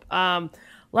hope.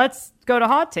 Let's go to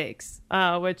hot takes,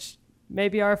 which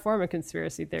maybe are a form of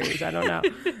conspiracy theories. I don't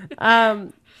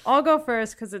know. I'll go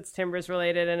first because it's Timbers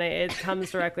related and it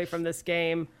comes directly from this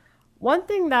game. One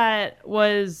thing that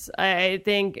was, I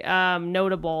think,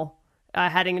 notable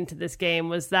heading into this game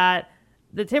was that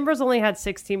the Timbers only had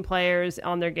 16 players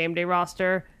on their game day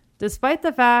roster, despite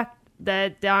the fact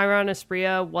that Dairon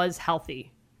Asprilla was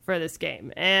healthy for this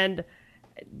game. And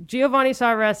Giovanni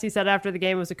Savarese said after the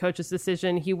game it was a coach's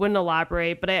decision. He wouldn't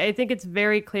elaborate, but I think it's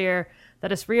very clear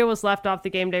that Asprilla was left off the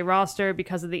game day roster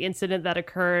because of the incident that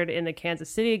occurred in the Kansas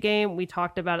City game. We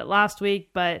talked about it last week,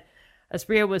 but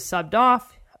Asprilla was subbed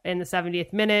off in the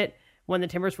 70th minute when the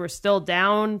Timbers were still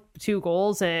down 2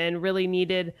 goals and really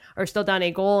needed, or still down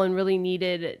a goal and really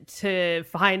needed to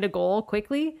find a goal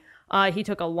quickly. He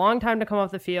took a long time to come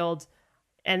off the field.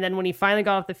 And then when he finally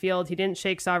got off the field, he didn't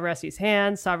shake Savarese's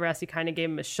hand. Savarese kind of gave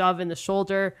him a shove in the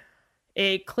shoulder.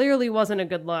 It clearly wasn't a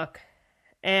good look.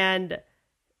 And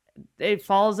it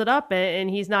follows it up, and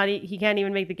he can't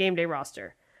even make the game day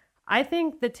roster. I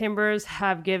think the Timbers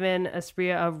have given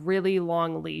Asprilla a really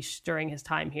long leash during his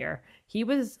time here. He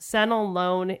was sent on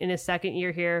loan in his second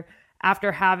year here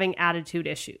after having attitude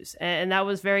issues. And that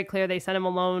was very clear. They sent him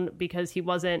alone because he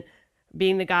wasn't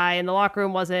being the guy in the locker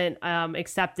room, wasn't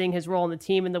accepting his role in the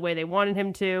team in the way they wanted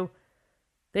him to.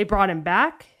 They brought him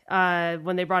back.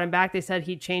 When they brought him back, they said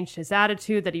he changed his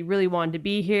attitude, that he really wanted to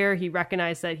be here. He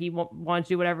recognized that he wanted to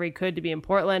do whatever he could to be in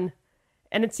Portland.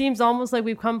 And it seems almost like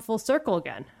we've come full circle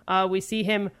again. We see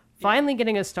him finally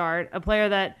getting a start, a player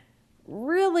that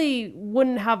really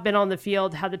wouldn't have been on the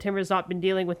field had the Timbers not been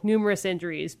dealing with numerous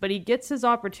injuries, but he gets his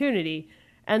opportunity.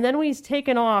 And then when he's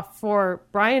taken off for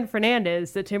Brian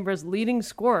Fernandez, the Timbers' leading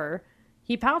scorer,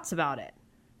 he pouts about it.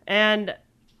 And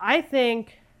I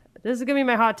think this is going to be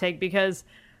my hot take because,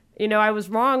 I was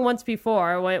wrong once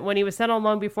before. When he was sent on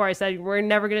loan before, I said, we're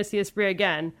never going to see Asprilla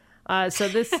again. So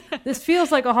this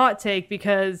feels like a hot take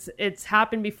because it's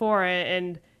happened before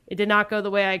and it did not go the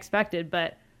way I expected.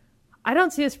 But I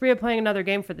don't see Asprilla playing another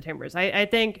game for the Timbers. I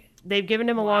think they've given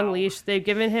him a long leash. They've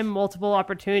given him multiple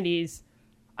opportunities.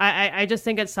 I just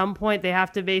think at some point they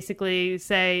have to basically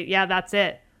say, yeah, that's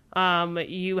it.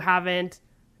 You haven't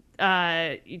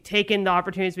taken the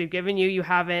opportunities we've given you. You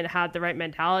haven't had the right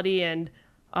mentality, and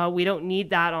we don't need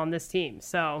that on this team.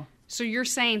 So you're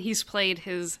saying he's played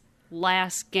his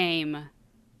last game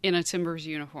in a Timbers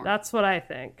uniform? That's what I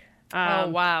think. Oh,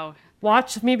 wow.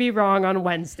 Watch me be wrong on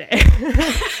Wednesday.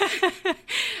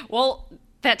 Well,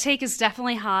 that take is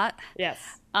definitely hot. Yes.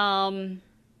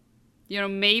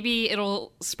 Maybe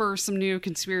it'll spur some new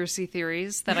conspiracy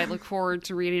theories that I look forward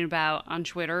to reading about on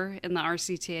Twitter in the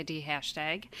RCTID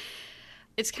hashtag.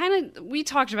 It's we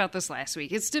talked about this last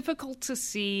week. It's difficult to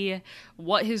see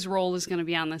what his role is going to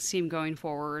be on this team going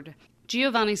forward.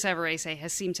 Giovanni Savarese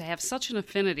has seemed to have such an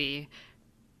affinity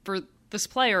for this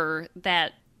player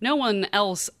that no one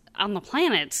else on the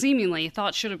planet seemingly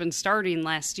thought should have been starting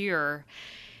last year.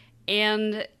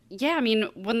 And yeah,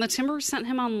 when the Timbers sent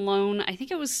him on loan, I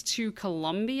think it was to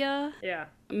Colombia. Yeah.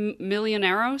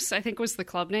 Millonarios, I think was the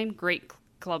club name. Great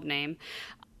club name.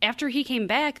 After he came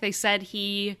back, they said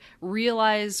he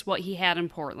realized what he had in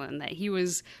Portland, that he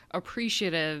was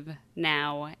appreciative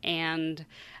now, and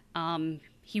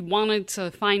he wanted to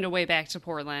find a way back to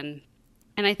Portland.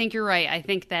 And I think you're right. I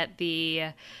think that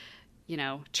the,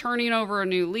 turning over a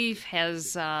new leaf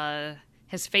has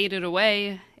faded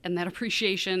away, and that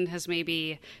appreciation has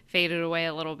maybe faded away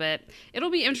a little bit. It'll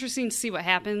be interesting to see what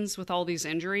happens with all these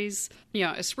injuries.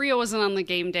 Asprilla wasn't on the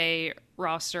game day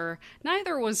roster.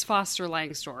 Neither was Foster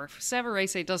Langsdorff.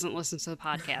 Savarese doesn't listen to the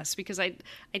podcast because I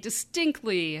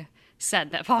distinctly said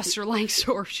that Foster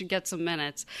Langsdorff should get some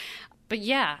minutes. But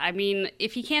yeah,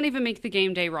 if he can't even make the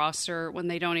game day roster when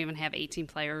they don't even have 18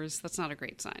 players, that's not a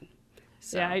great sign.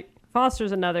 So. Yeah,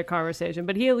 Foster's another conversation,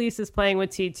 but he at least is playing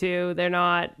with T2.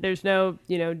 There's no,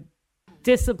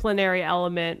 disciplinary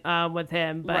element with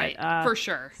him. But, right, for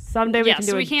sure. Someday we can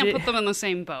do we can't put them in the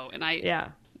same boat. And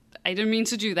I didn't mean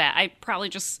to do that. I probably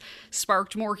just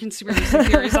sparked more conspiracy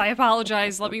theories. I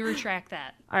apologize. Let me retract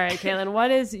that. All right, Caitlin,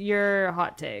 what is your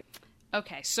hot take?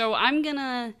 Okay, so I'm going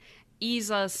to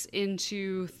ease us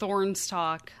into Thorns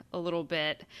talk a little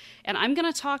bit. And I'm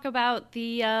going to talk about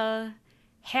the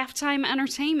halftime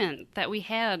entertainment that we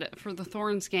had for the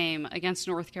Thorns game against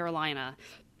North Carolina.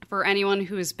 For anyone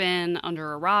who has been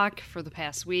under a rock for the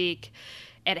past week,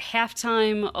 at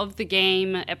halftime of the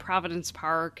game at Providence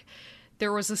Park,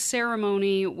 there was a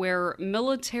ceremony where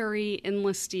military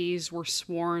enlistees were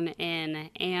sworn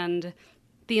in, and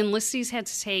the enlistees had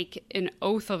to take an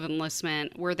oath of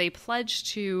enlistment where they pledged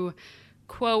to,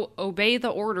 quote, obey the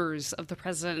orders of the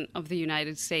President of the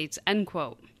United States, end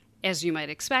quote. As you might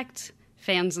expect,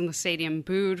 fans in the stadium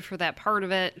booed for that part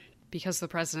of it because the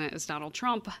president is Donald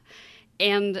Trump.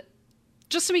 And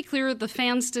just to be clear, the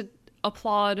fans did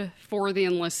applaud for the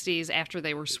enlistees after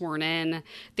they were sworn in.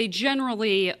 They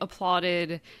generally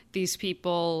applauded these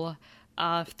people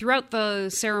throughout the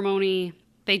ceremony.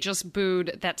 They just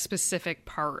booed that specific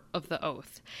part of the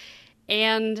oath.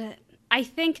 And I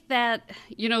think that,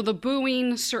 the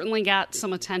booing certainly got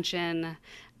some attention.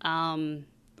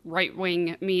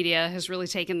 Right-wing media has really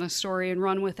taken the story and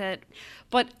run with it.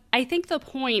 But I think the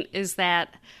point is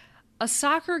that a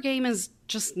soccer game is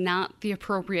just not the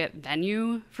appropriate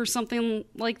venue for something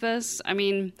like this. I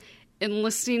mean,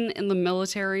 enlisting in the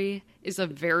military is a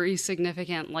very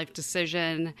significant life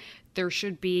decision. There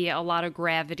should be a lot of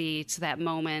gravity to that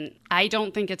moment. I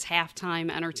don't think it's halftime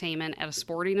entertainment at a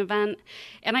sporting event.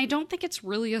 And I don't think it's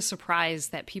really a surprise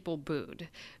that people booed,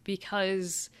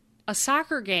 because a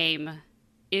soccer game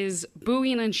is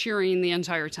booing and cheering the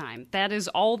entire time. That is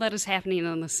all that is happening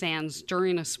in the stands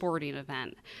during a sporting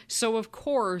event. So, of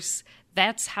course,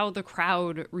 that's how the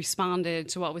crowd responded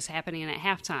to what was happening at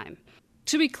halftime.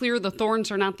 To be clear, the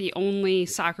Thorns are not the only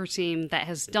soccer team that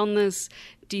has done this.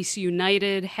 DC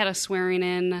United had a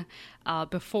swearing-in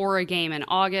before a game in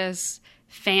August.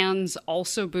 Fans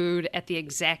also booed at the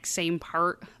exact same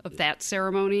part of that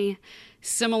ceremony.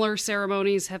 Similar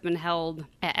ceremonies have been held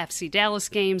at FC Dallas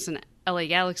games and LA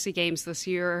Galaxy games this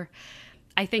year.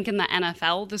 I think in the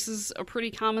NFL, this is a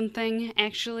pretty common thing,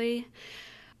 actually.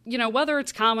 Whether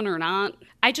it's common or not,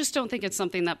 I just don't think it's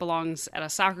something that belongs at a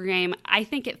soccer game. I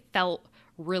think it felt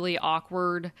really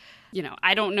awkward.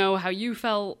 I don't know how you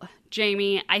felt,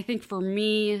 Jamie. I think for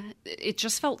me, it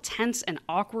just felt tense and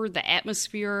awkward, the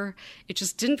atmosphere. It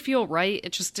just didn't feel right.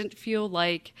 It just didn't feel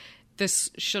like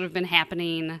this should have been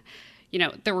happening.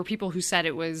 There were people who said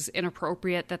it was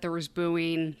inappropriate that there was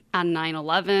booing on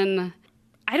 9/11.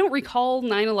 I don't recall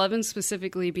 9/11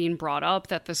 specifically being brought up,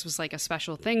 that this was like a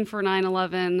special thing for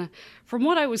 9/11. From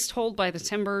what I was told by the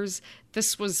Timbers,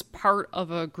 this was part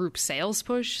of a group sales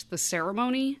push, the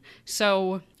ceremony.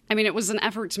 So, it was an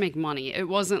effort to make money. It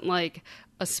wasn't like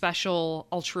a special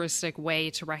altruistic way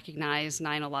to recognize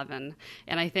 9/11.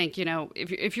 And I think,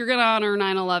 if you're going to honor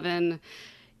 9/11,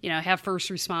 have first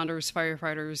responders,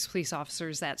 firefighters, police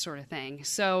officers, that sort of thing.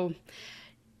 So,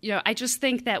 I just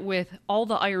think that with all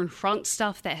the Iron Front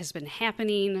stuff that has been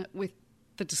happening, with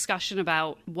the discussion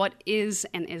about what is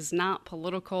and is not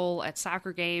political at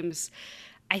soccer games,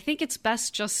 I think it's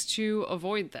best just to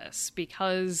avoid this,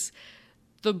 because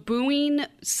the booing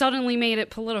suddenly made it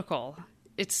political.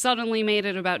 It suddenly made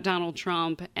it about Donald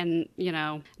Trump and,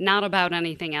 not about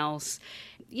anything else.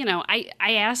 I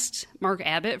asked Mark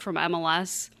Abbott from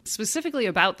MLS specifically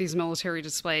about these military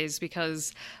displays,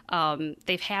 because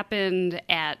they've happened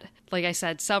at, like I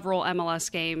said, several MLS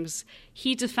games.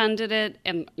 He defended it,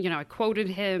 and, I quoted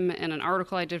him in an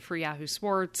article I did for Yahoo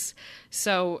Sports.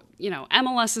 So,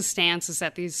 MLS's stance is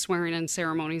that these swearing-in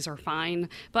ceremonies are fine,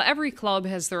 but every club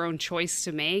has their own choice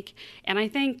to make. And I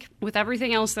think with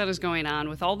everything else that is going on,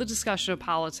 with all the discussion of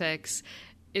politics,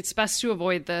 it's best to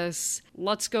avoid this.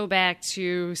 Let's go back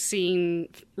to seeing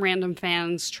random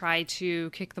fans try to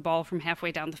kick the ball from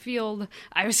halfway down the field.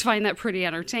 I always find that pretty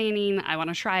entertaining. I want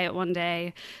to try it one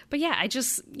day. But yeah, I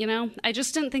just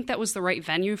didn't think that was the right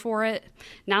venue for it.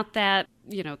 Not that,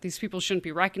 these people shouldn't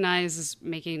be recognized as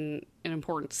making an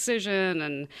important decision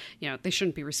and, they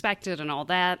shouldn't be respected and all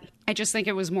that. I just think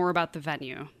it was more about the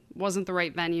venue. Wasn't the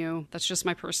right venue. That's just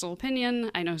my personal opinion.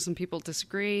 I know some people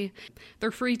disagree. They're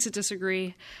free to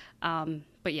disagree.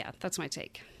 But yeah, that's my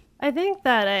take. I think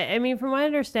that, from my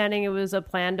understanding, it was a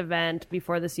planned event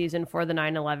before the season for the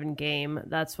 9/11 game.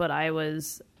 That's what I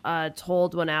was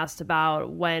told when asked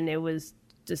about when it was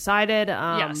decided.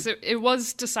 Yes, it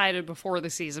was decided before the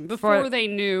season, before they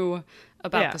knew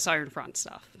about the Iron Front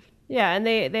stuff. Yeah, and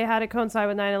they had it coincide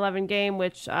with 9/11 game,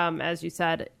 which, as you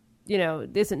said,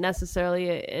 isn't necessarily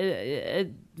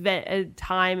a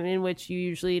time in which you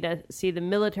usually see the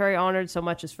military honored so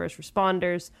much as first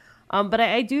responders. But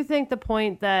I do think the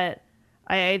point that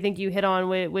I think you hit on,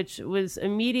 which was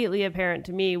immediately apparent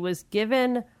to me, was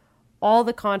given all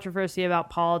the controversy about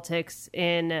politics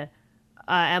in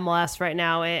MLS right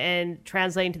now and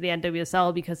translating to the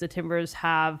NWSL, because the Timbers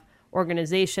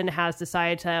organization has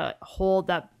decided to hold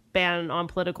that ban on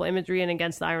political imagery and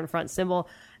against the Iron Front symbol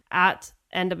at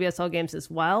NWSL games as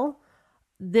well.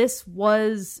 This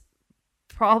was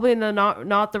probably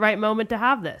not the right moment to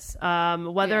have this.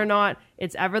 Whether or not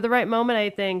it's ever the right moment, I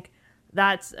think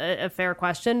that's a fair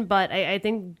question. But I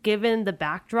think given the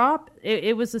backdrop,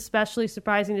 it was especially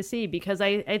surprising to see, because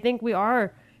I think we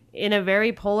are in a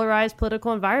very polarized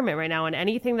political environment right now, and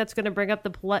anything that's going to bring up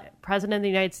the president of the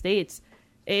United States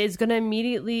is going to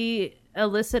immediately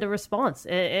elicit a response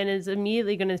and is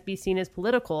immediately going to be seen as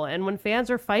political. And when fans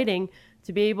are fighting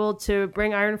to be able to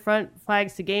bring Iron Front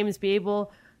flags to games, be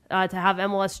able to have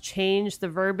MLS change the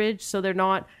verbiage so they're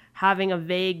not having a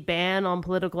vague ban on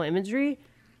political imagery,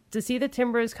 to see the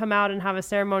Timbers come out and have a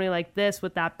ceremony like this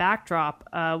with that backdrop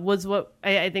was what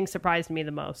I think surprised me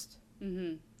the most.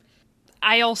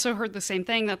 I also heard the same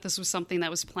thing, that this was something that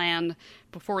was planned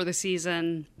before the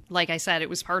season. Like I said, it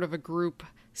was part of a group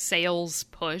sales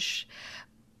push.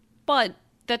 But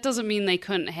that doesn't mean they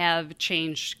couldn't have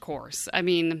changed course. I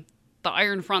mean, the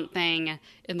Iron Front thing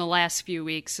in the last few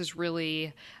weeks has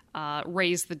really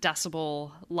raised the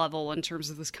decibel level in terms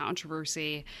of this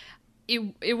controversy.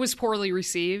 It was poorly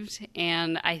received,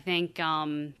 and I think,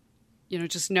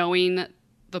 just knowing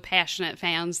the passionate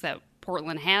fans that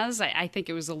Portland has, I think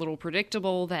it was a little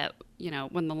predictable that,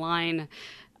 when the line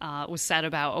was said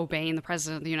about obeying the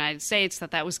President of the United States,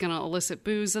 that was going to elicit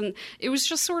boos, and it was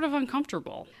just sort of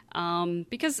uncomfortable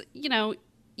because,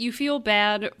 you feel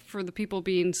bad for the people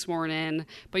being sworn in,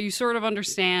 but you sort of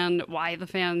understand why the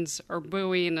fans are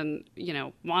booing and,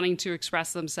 wanting to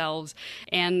express themselves.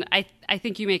 And I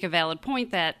think you make a valid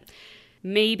point that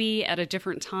maybe at a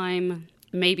different time,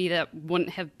 maybe that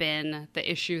wouldn't have been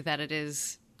the issue that it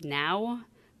is now.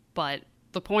 But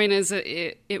the point is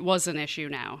it was an issue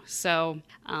now. So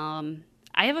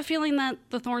I have a feeling that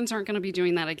the Thorns aren't going to be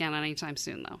doing that again anytime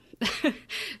soon, though.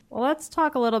 Well, let's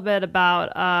talk a little bit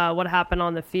about what happened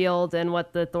on the field and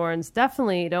what the Thorns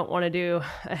definitely don't want to do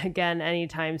again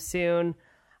anytime soon.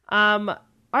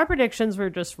 Our predictions were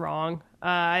just wrong.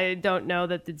 I don't know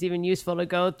that it's even useful to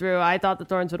go through. I thought the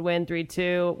Thorns would win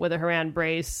 3-2 with a Horan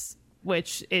brace,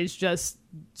 which is just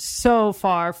so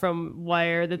far from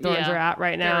where the Thorns are at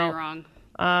right now. Very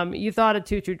wrong. You thought a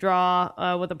 2-2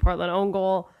 draw with a Portland own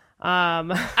goal.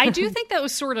 I do think that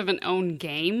was sort of an own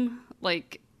game.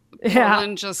 Like,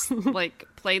 Portland just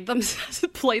played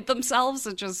themselves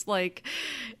and just an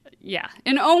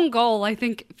own goal. I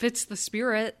think fits the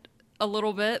spirit a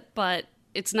little bit, but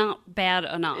it's not bad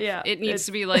enough. Yeah, it needs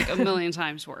to be a million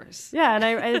times worse. Yeah, and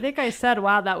I think I said,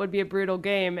 wow, that would be a brutal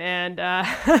game, and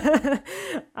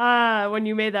when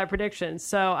you made that prediction,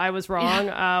 so I was wrong.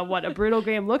 Yeah. What a brutal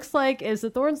game looks like is the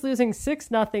Thorns losing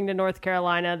 6-0 to North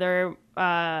Carolina. Their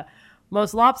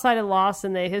most lopsided loss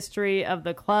in the history of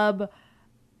the club.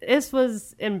 This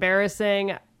was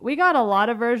embarrassing. We got a lot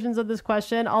of versions of this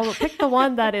question. I'll pick the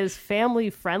one that is family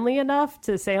friendly enough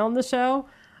to say on the show.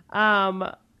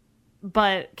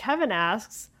 But Kevin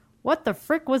asks, what the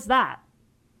frick was that?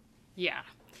 Yeah.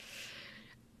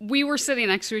 We were sitting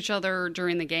next to each other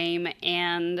during the game,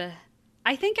 and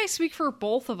I think I speak for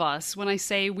both of us when I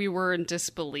say we were in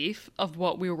disbelief of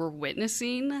what we were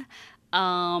witnessing.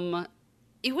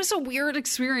 It was a weird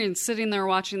experience sitting there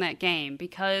watching that game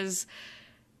because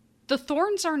the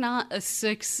Thorns are not a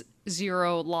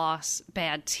 6-0 loss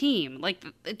bad team.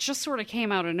 It just sort of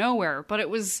came out of nowhere, but it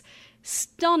was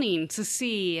stunning to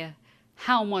see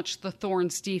how much the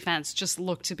Thorns defense just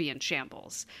looked to be in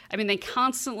shambles. I mean, they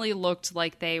constantly looked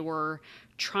like they were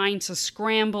trying to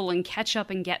scramble and catch up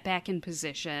and get back in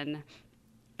position.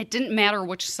 It didn't matter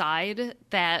which side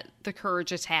that the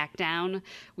Courage attacked down.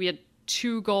 We had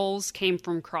 2 goals came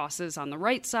from crosses on the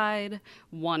right side,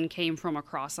 1 came from a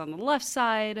cross on the left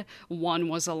side, 1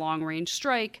 was a long-range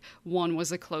strike, 1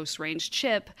 was a close-range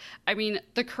chip. I mean,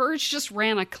 the Courage just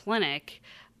ran a clinic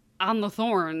on the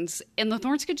Thorns, and the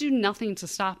Thorns could do nothing to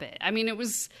stop it. I mean, it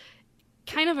was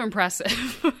kind of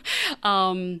impressive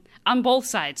on both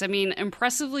sides. I mean,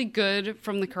 impressively good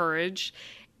from the Courage,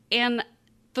 and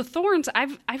the Thorns,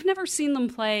 I've never seen them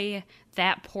play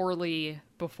that poorly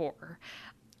before.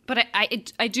 But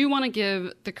I do want to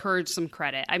give the Courage some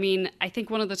credit. I mean, I think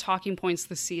one of the talking points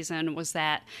this season was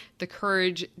that the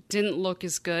Courage didn't look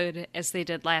as good as they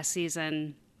did last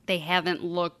season. They haven't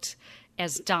looked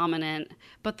as dominant.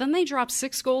 But then they drop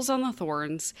 6 goals on the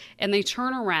Thorns, and they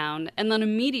turn around and then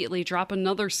immediately drop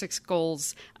another 6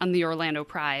 goals on the Orlando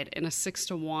Pride in a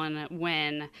 6-1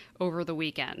 win over the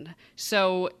weekend.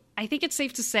 So I think it's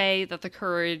safe to say that the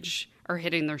Courage are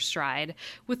hitting their stride.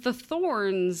 With the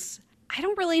Thorns, I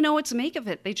don't really know what to make of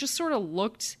it. They just sort of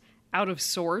looked out of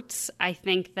sorts. I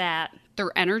think that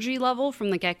their energy level from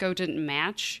the get-go didn't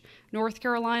match North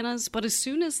Carolina's, but as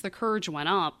soon as the Courage went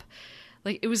up,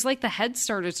 it was like the head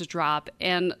started to drop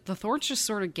and the Thorns just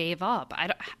sort of gave up.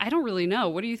 I don't really know.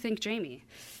 What do you think, Jamie?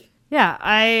 Yeah,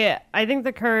 I think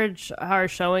the Courage are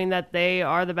showing that they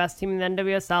are the best team in the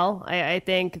NWSL. I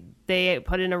think they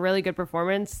put in a really good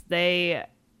performance. They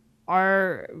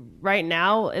are right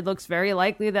now, it looks very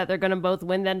likely that they're going to both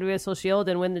win the NWSL Shield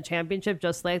and win the championship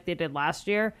just like they did last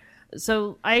year.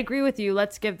 So I agree with you.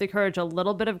 Let's give the Courage a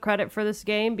little bit of credit for this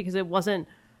game because it wasn't,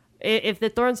 if the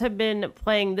Thorns had been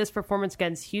playing this performance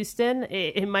against Houston,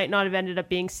 it might not have ended up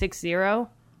being 6-0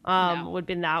 would have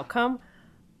been the outcome.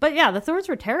 But yeah, the Thorns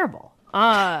were terrible.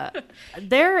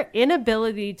 Their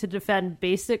inability to defend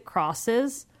basic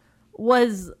crosses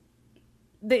was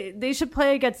they should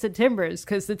play against the Timbers,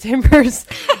 because the Timbers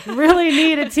really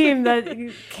need a team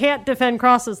that can't defend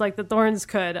crosses like the Thorns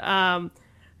couldn't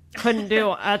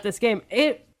do at this game.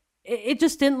 It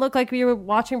just didn't look like we were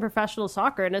watching professional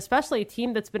soccer, and especially a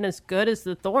team that's been as good as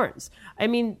the Thorns. I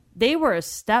mean, they were a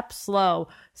step slow,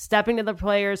 stepping to the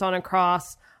players on a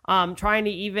cross, trying to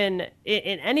even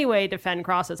in any way defend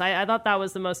crosses. I thought that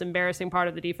was the most embarrassing part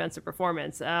of the defensive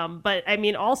performance. But I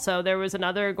mean, also there was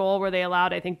another goal where they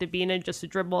allowed, I think, Dabina just to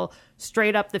dribble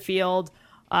straight up the field,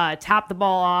 tap the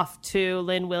ball off to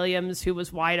Lynn Williams, who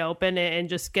was wide open, and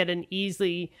just get an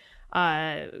easy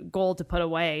goal to put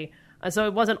away. So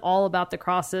it wasn't all about the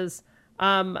crosses.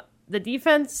 The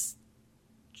defense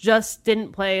just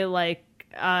didn't play like,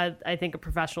 I think, a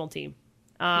professional team.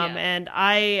 And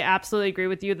I absolutely agree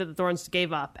with you that the Thorns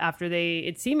gave up after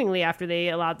they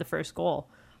allowed the first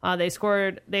goal.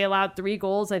 They allowed 3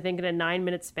 goals, I think, in a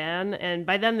 9-minute span. And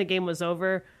by then the game was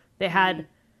over. They had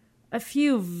a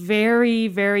few very,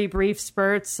 very brief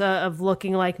spurts of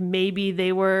looking like maybe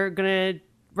they were going to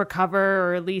recover,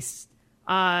 or at least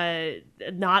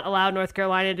not allow North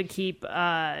Carolina to keep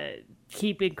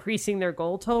increasing their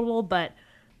goal total, but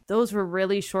those were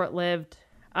really short-lived.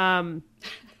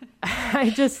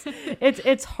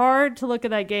 It's hard to look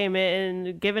at that game,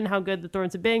 and given how good the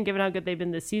Thorns have been, given how good they've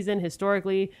been this season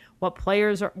historically, what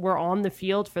players were on the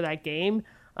field for that game,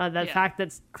 fact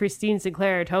that Christine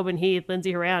Sinclair, Tobin Heath,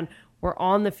 Lindsey Horan were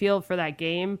on the field for that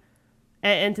game,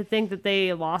 and to think that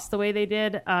they lost the way they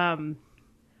did,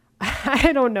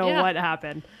 I don't know what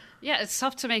happened. Yeah, it's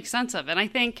tough to make sense of. And I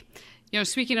think,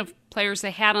 speaking of players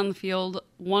they had on the field,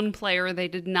 one player they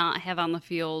did not have on the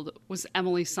field was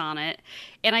Emily Sonnet.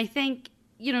 And I think,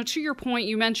 to your point,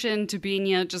 you mentioned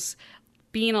Dabina just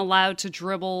being allowed to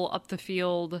dribble up the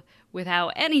field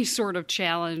without any sort of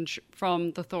challenge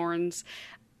from the Thorns.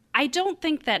 I don't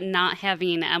think that not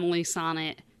having Emily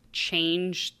Sonnet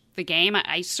changed the game.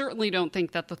 I certainly don't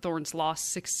think that the Thorns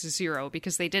lost 6-0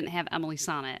 because they didn't have Emily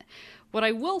Sonnet. What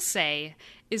I will say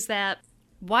is that,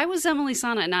 why was Emily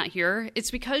Sonnet not here?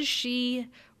 It's because she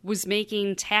was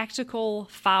making tactical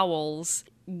fouls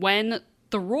when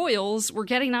the Royals were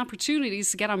getting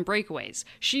opportunities to get on breakaways.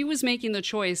 She was making the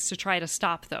choice to try to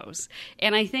stop those.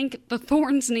 And I think the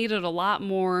Thorns needed a lot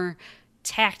more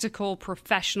tactical,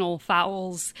 professional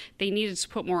fouls. They needed to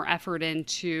put more effort in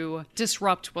to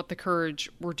disrupt what the Courage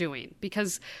were doing,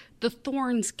 because the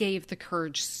Thorns gave the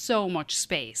Courage so much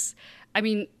space. I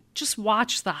mean, just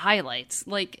watch the highlights.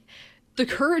 Like, the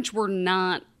Courage were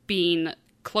not being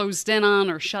closed in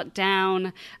on or shut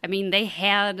down. I mean, they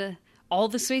had all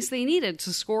the space they needed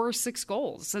to score 6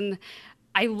 goals. And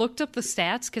I looked up the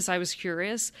stats because I was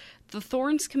curious. The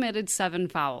Thorns committed 7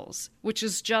 fouls, which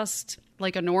is just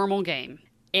like a normal game.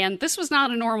 And this was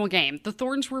not a normal game. The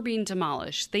Thorns were being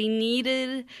demolished. They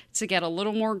needed to get a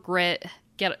little more grit.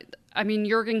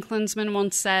 Jurgen Klinsmann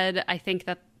once said, I think,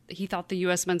 that he thought the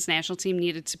U.S. men's national team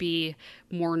needed to be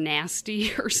more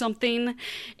nasty or something.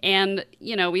 And,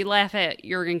 we laugh at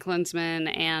Jurgen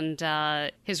Klinsmann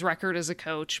and his record as a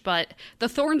coach, but the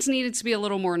Thorns needed to be a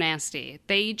little more nasty.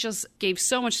 They just gave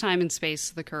so much time and space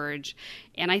to the Courage.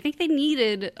 And I think they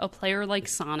needed a player like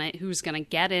Sonnet who's going to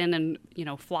get in and,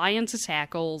 fly into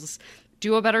tackles,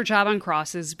 do a better job on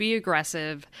crosses, be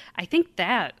aggressive. I think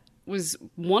that was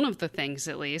one of the things,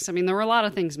 at least. I mean, there were a lot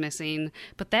of things missing,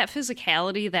 but that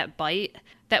physicality, that bite,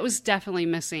 that was definitely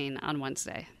missing on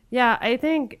Wednesday. Yeah, I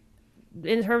think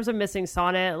in terms of missing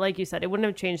Sonnet, like you said, it wouldn't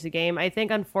have changed the game. I think,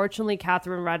 unfortunately,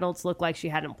 Catherine Reynolds looked like she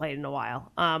hadn't played in a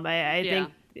while. I think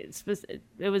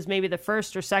it was maybe the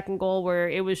first or second goal where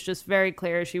it was just very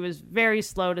clear she was very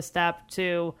slow to step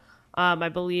to, I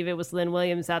believe it was Lynn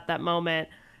Williams at that moment.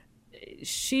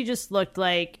 She just looked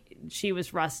like she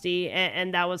was rusty,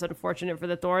 and that was unfortunate for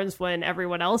the Thorns when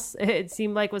everyone else, it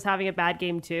seemed like, was having a bad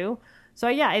game too. So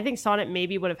yeah, I think Sonnet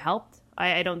maybe would have helped.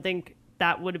 I don't think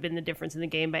that would have been the difference in the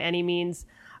game by any means.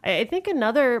 I think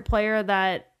another player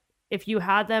that, if you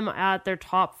had them at their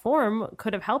top form,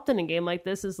 could have helped in a game like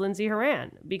this is Lindsey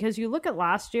Horan, because you look at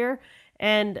last year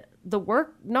and the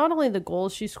work, not only the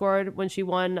goals she scored when she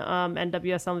won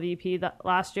NWSL MVP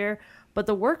last year, but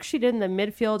the work she did in the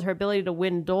midfield, her ability to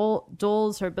win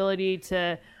duels, her ability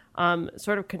to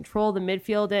sort of control the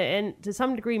midfield and to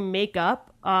some degree make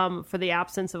up for the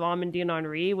absence of Amandine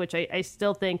Henry, which I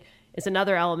still think is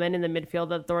another element in the midfield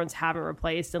that the Thorns haven't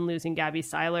replaced, and losing Gabby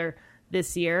Seiler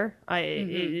this year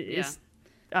is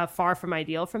far from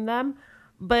ideal from them.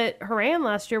 But Horan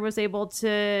last year was able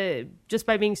to, just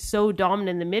by being so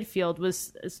dominant in the midfield,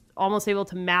 was almost able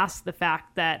to mask the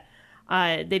fact that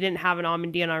they didn't have an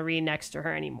Amandine Henry next to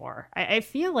her anymore. I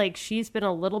feel like she's been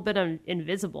a little bit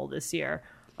invisible this year.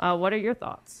 What are your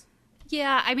thoughts?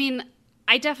 Yeah, I mean,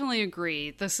 I definitely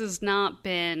agree. This has not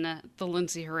been the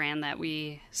Lindsey Horan that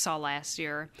we saw last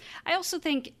year. I also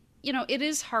think, it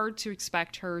is hard to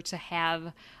expect her to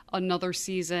have another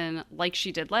season like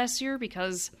she did last year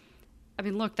because, I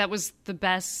mean, look, that was the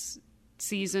best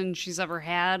season she's ever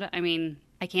had. I mean,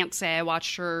 I can't say I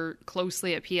watched her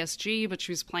closely at PSG, but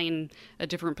she was playing a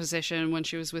different position when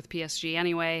she was with PSG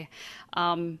anyway.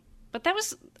 But that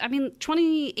was,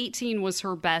 2018 was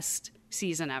her best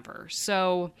season ever.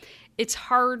 So it's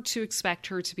hard to expect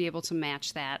her to be able to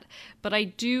match that. But I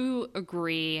do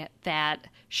agree that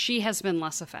she has been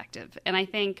less effective. And I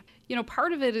think,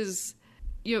 part of it is,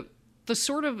 the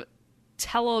sort of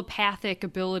telepathic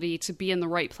ability to be in the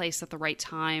right place at the right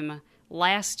time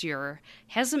last year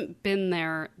hasn't been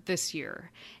there this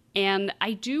year. And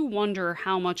I do wonder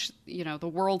how much, the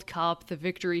World Cup, the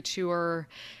Victory Tour,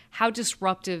 how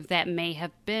disruptive that may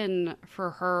have been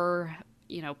for her,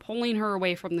 pulling her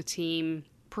away from the team,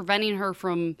 preventing her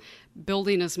from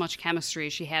building as much chemistry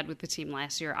as she had with the team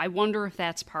last year. I wonder if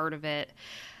that's part of it.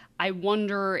 I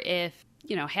wonder if,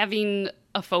 having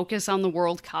a focus on the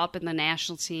World Cup and the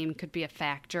national team could be a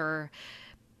factor.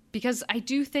 Because I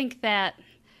do think that,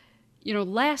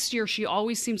 last year she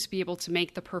always seems to be able to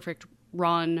make the perfect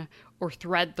run or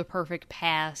thread the perfect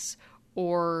pass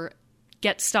or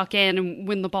get stuck in and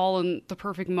win the ball in the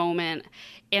perfect moment.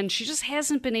 And she just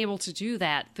hasn't been able to do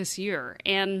that this year.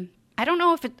 And I don't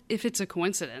know if it's a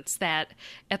coincidence that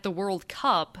at the World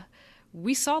Cup,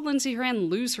 we saw Lindsey Horan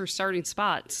lose her starting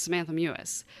spot to Samantha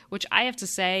Mewis, which I have to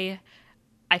say,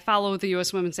 I follow the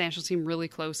U.S. women's national team really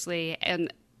closely,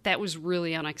 and that was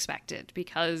really unexpected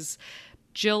because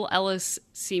Jill Ellis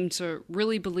seemed to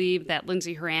really believe that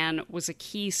Lindsey Horan was a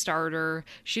key starter.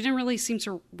 She didn't really seem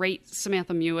to rate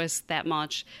Samantha Mewis that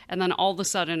much. And then all of a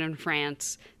sudden in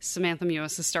France, Samantha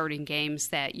Mewis is starting games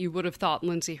that you would have thought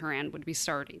Lindsey Horan would be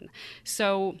starting.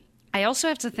 So I also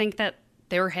have to think that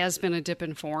there has been a dip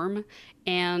in form.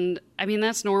 And I mean,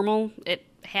 that's normal. It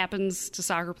happens to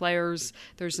soccer players.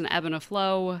 There's an ebb and a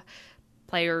flow.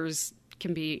 Players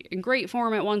can be in great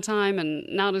form at one time and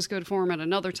not as good form at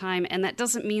another time. And that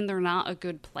doesn't mean they're not a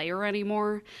good player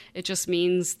anymore. It just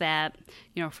means that,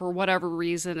 for whatever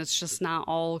reason, it's just not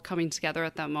all coming together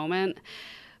at that moment.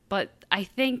 But I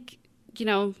think,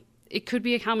 it could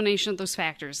be a combination of those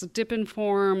factors: a dip in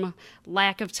form,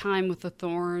 lack of time with the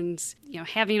Thorns,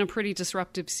 having a pretty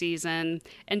disruptive season,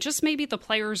 and just maybe the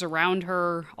players around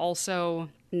her also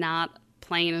not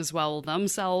playing as well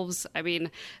themselves. I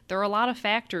mean, there are a lot of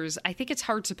factors. I think it's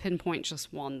hard to pinpoint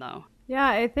just one, though. Yeah,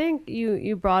 I think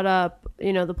you brought up,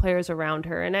 the players around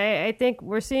her. And I think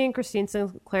we're seeing Christine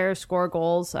Sinclair score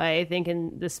goals. I think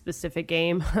in this specific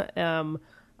game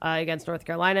against North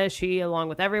Carolina, she, along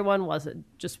with everyone,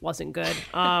 wasn't good.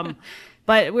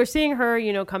 But we're seeing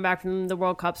her, come back from the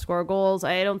World Cup, score goals.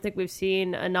 I don't think we've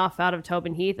seen enough out of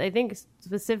Tobin Heath. I think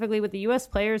specifically with the U.S.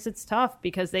 players, it's tough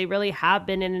because they really have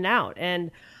been in and out. And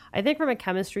I think from a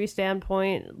chemistry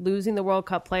standpoint, losing the World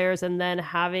Cup players and then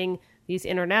having these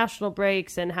international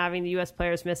breaks and having the U.S.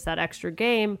 players miss that extra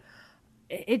game,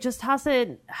 it just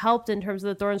hasn't helped in terms of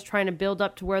the Thorns trying to build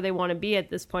up to where they want to be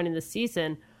at this point in the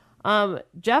season.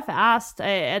 Jeff asked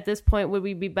at this point, would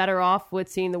we be better off with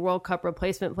seeing the World Cup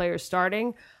replacement players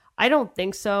starting? I don't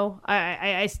think so.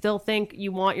 I still think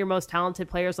you want your most talented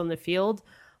players on the field,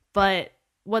 but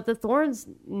what the Thorns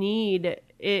need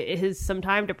is some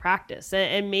time to practice.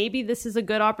 And maybe this is a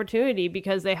good opportunity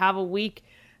because they have a week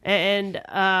and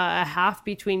a half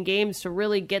between games to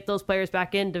really get those players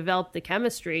back in, develop the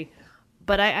chemistry.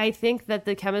 But I think that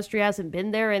the chemistry hasn't been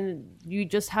there, and you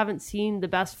just haven't seen the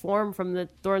best form from the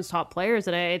Thorns' top players.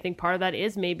 And I think part of that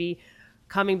is maybe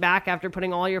coming back after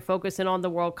putting all your focus in on the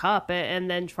World Cup and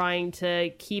then trying to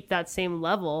keep that same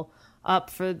level up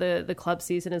for the club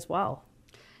season as well.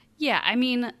 Yeah, I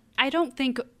mean, I don't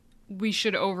think we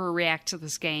should overreact to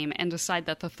this game and decide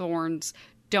that the Thorns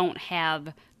don't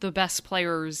have the best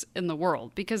players in the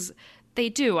world, because they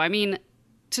do. I mean,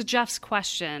 to Jeff's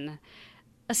question,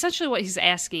 essentially what he's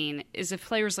asking is if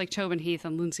players like Tobin Heath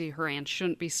and Lindsey Horan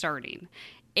shouldn't be starting.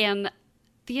 And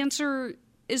the answer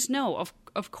is no.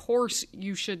 Of course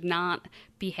you should not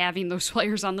be having those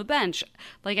players on the bench.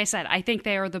 Like I said, I think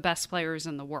they are the best players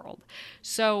in the world.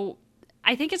 So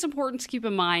I think it's important to keep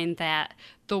in mind that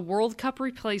the World Cup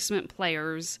replacement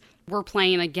players were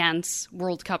playing against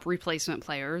World Cup replacement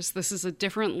players. This is a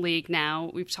different league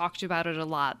now. We've talked about it a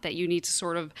lot, that you need to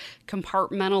sort of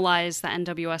compartmentalize the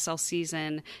NWSL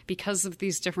season because of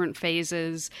these different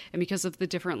phases and because of the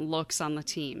different looks on the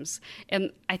teams.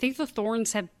 And I think the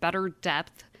Thorns have better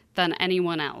depth than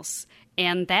anyone else.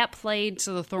 And that played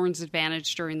to the Thorns'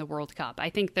 advantage during the World Cup. I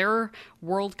think their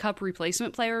World Cup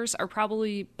replacement players are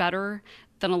probably better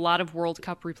than a lot of World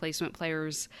Cup replacement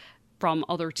players from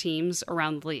other teams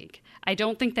around the league. I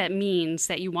don't think that means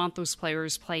that you want those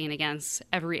players playing against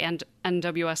every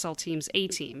NWSL team's A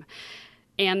team.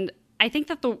 And I think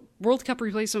that the World Cup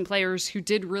replacement players who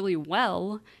did really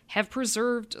well have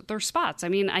preserved their spots. I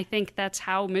mean, I think that's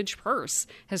how Midge Purce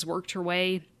has worked her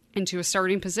way into a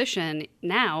starting position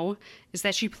now, is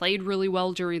that she played really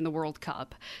well during the World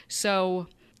Cup. So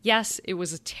yes, it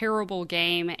was a terrible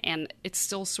game, and it's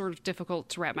still sort of difficult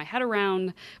to wrap my head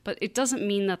around, but it doesn't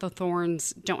mean that the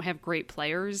Thorns don't have great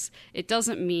players. It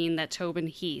doesn't mean that Tobin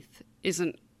Heath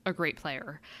isn't a great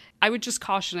player. I would just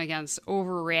caution against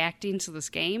overreacting to this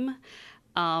game.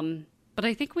 But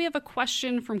I think we have a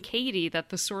question from Katie that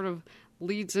this sort of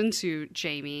leads into,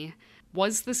 Jamie.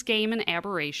 Was this game an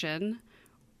aberration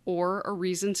or a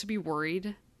reason to be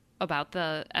worried about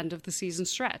the end of the season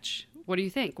stretch? What do you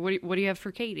think? What do you have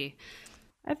for Katie?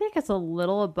 I think it's a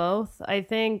little of both. I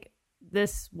think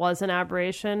this was an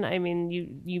aberration. I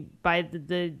mean, you by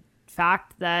the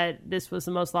fact that this was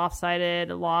the most lopsided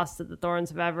loss that the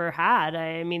Thorns have ever had,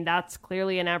 I mean, that's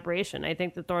clearly an aberration. I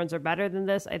think the Thorns are better than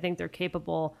this. I think they're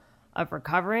capable of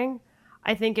recovering.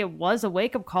 I think it was a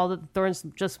wake-up call that the Thorns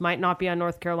just might not be on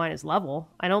North Carolina's level.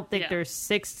 I don't think they're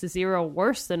 6-0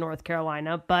 worse than North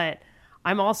Carolina, but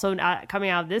I'm also not,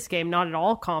 coming out of this game, not at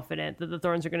all confident that the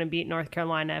Thorns are going to beat North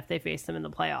Carolina if they face them in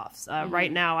the playoffs.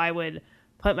 Right now, I would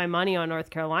put my money on North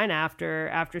Carolina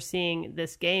after seeing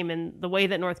this game and the way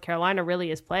that North Carolina really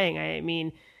is playing. I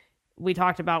mean, we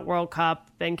talked about World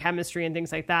Cup and chemistry and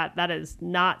things like that. That has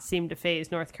not seemed to phase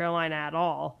North Carolina at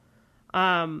all.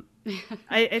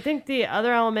 I think the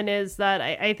other element is that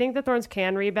I think the Thorns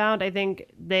can rebound. I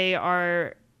think they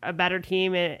are a better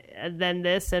team than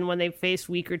this, and when they face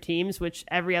weaker teams, which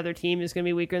every other team is going to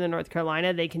be weaker than North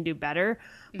Carolina, they can do better.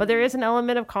 But there is an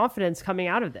element of confidence coming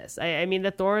out of this. I mean, the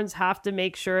Thorns have to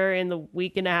make sure in the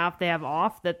week and a half they have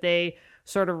off that they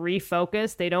sort of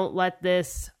refocus. They don't let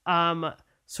this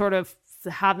sort of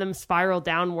have them spiral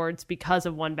downwards because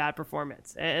of one bad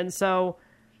performance. And so,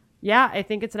 yeah, I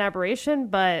think it's an aberration,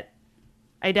 but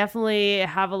I definitely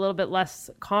have a little bit less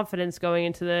confidence going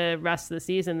into the rest of the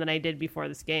season than I did before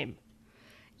this game.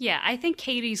 Yeah, I think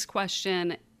Katie's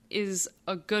question is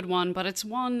a good one, but it's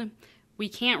one we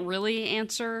can't really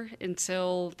answer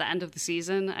until the end of the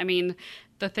season. I mean,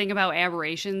 the thing about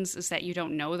aberrations is that you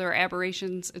don't know they're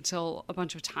aberrations until a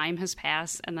bunch of time has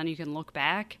passed, and then you can look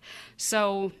back.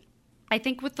 So I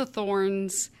think with the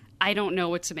Thorns, I don't know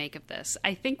what to make of this.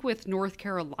 I think with North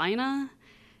Carolina,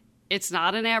 it's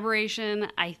not an aberration.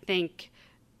 I think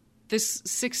this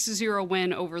 6-0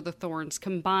 win over the Thorns,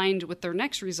 combined with their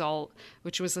next result,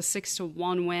 which was a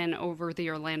 6-1 win over the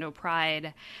Orlando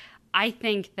Pride, I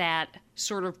think that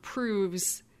sort of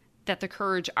proves that the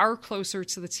Courage are closer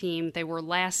to the team they were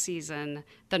last season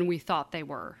than we thought they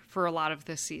were for a lot of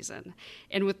this season.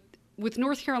 And with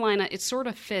North Carolina, it sort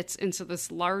of fits into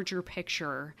this larger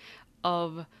picture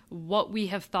of what we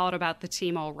have thought about the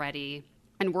team already.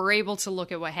 And we're able to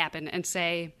look at what happened and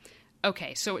say,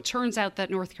 okay, so it turns out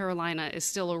that North Carolina is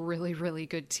still a really, really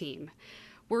good team.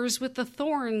 Whereas with the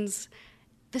Thorns,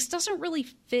 this doesn't really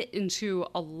fit into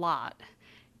a lot.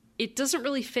 It doesn't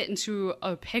really fit into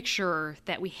a picture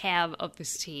that we have of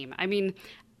this team. I mean,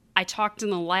 I talked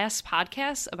in the last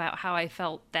podcast about how I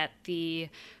felt that the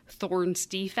Thorns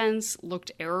defense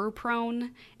looked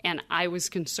error-prone, and I was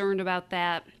concerned about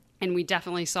that. And we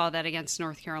definitely saw that against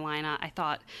North Carolina. I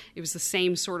thought it was the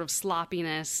same sort of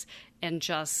sloppiness and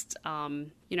just,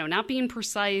 not being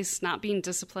precise, not being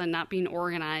disciplined, not being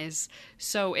organized.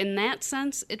 So in that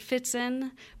sense, it fits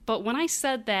in. But when I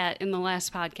said that in the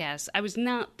last podcast, I was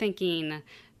not thinking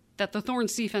that the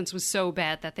Thorns defense was so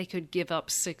bad that they could give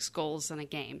up 6 goals in a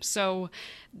game. So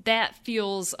that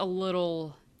feels a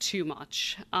little too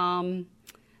much.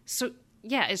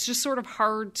 It's just sort of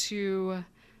hard to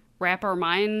wrap our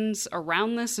minds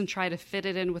around this and try to fit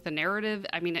it in with a narrative.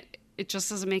 I mean, it just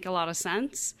doesn't make a lot of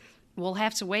sense. We'll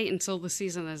have to wait until the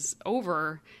season is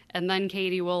over, and then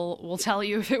Katie will tell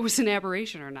you if it was an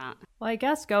aberration or not. Well, I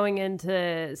guess going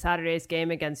into Saturday's game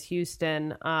against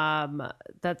Houston,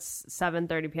 that's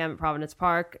 7:30 p.m. at Providence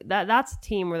Park. That's a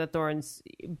team where the Thorns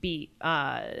beat,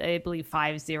 I believe,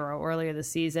 5-0 earlier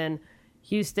this season.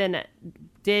 Houston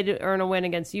did earn a win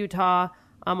against Utah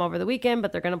over the weekend,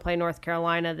 but they're going to play North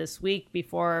Carolina this week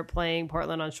before playing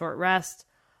Portland on short rest.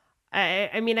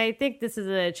 I mean, I think this is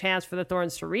a chance for the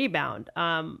Thorns to rebound.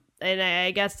 And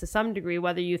I guess to some degree,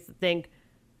 whether you think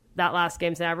that last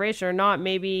game's an aberration or not,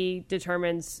 maybe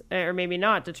determines, or maybe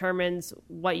not determines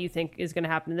what you think is going to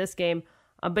happen in this game.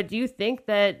 But do you think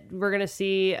that we're going to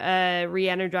see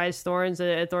re-energized Thorns,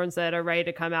 Thorns that are ready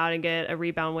to come out and get a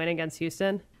rebound win against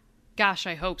Houston? Gosh,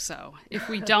 I hope so. If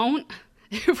we don't,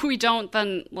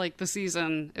 then like the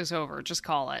season is over. Just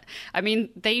call it. I mean,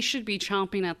 they should be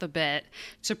chomping at the bit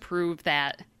to prove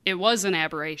that it was an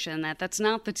aberration, that that's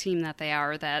not the team that they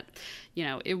are, that, you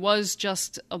know, it was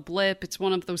just a blip. It's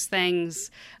one of those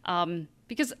things.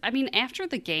 Because, I mean, after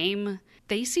the game,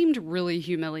 they seemed really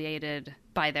humiliated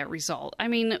by that result. I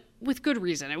mean, with good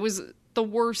reason. It was the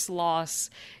worst loss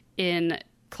in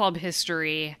club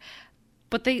history,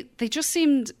 but they just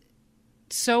seemed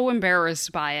so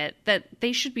embarrassed by it that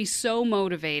they should be so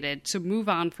motivated to move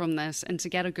on from this and to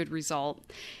get a good result.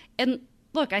 And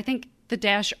look, I think the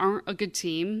Dash aren't a good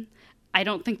team. I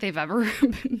don't think they've ever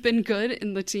been good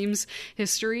in the team's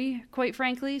history, quite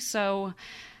frankly. So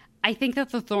I think that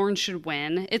the Thorns should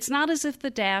win. It's not as if the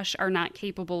Dash are not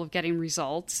capable of getting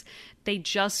results. They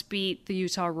just beat the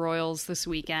Utah Royals this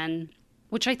weekend,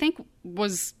 which I think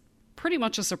was pretty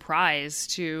much a surprise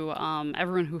to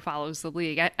everyone who follows the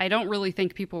league. I don't really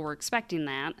think people were expecting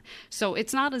that. So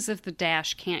it's not as if the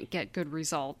Dash can't get good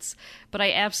results, but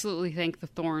I absolutely think the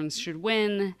Thorns should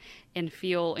win and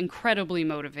feel incredibly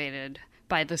motivated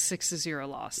by the 6-0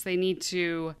 loss. They need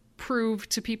to prove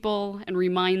to people and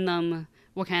remind them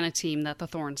what kind of team that the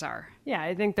Thorns are. Yeah,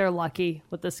 I think they're lucky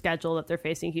with the schedule that they're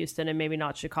facing Houston and maybe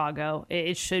not Chicago.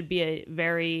 It should be a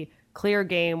very clear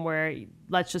game where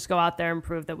let's just go out there and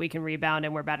prove that we can rebound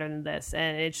and we're better than this.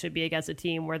 And it should be against a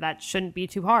team where that shouldn't be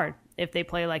too hard if they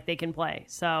play like they can play.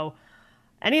 So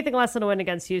anything less than a win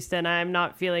against Houston, I'm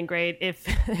not feeling great. If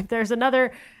there's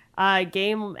another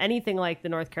game, anything like the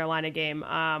North Carolina game,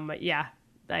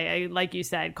 I like you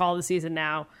said, call the season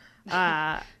now.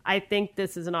 I think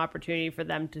this is an opportunity for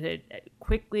them to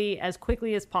as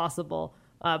quickly as possible,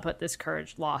 put this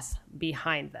Courage loss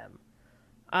behind them.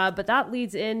 But that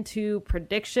leads into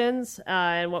predictions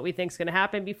and what we think is going to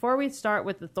happen. Before we start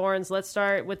with the Thorns, let's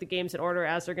start with the games in order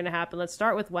as they're going to happen. Let's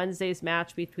start with Wednesday's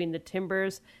match between the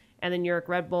Timbers and the New York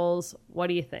Red Bulls. What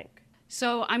do you think?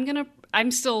 So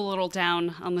I'm still a little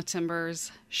down on the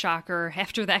Timbers. Shocker,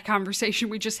 after that conversation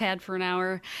we just had for an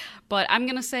hour. But I'm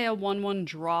going to say a 1-1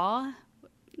 draw.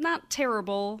 Not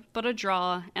terrible, but a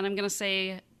draw. And I'm going to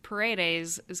say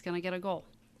Paredes is going to get a goal.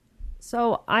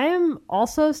 So I am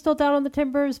also still down on the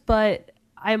Timbers, but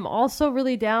I'm also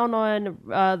really down on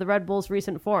the Red Bulls'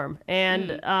 recent form. And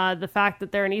the fact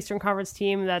that they're an Eastern Conference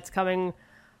team that's coming...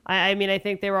 I mean, I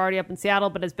think they were already up in Seattle,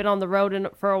 but has been on the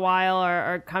road for a while,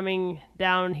 are coming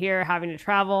down here, having to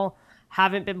travel,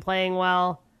 haven't been playing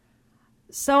well.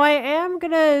 So I am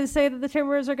going to say that the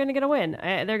Timbers are going to get a win.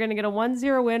 They're going to get a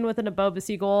 1-0 win with an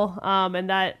Ebobisse goal,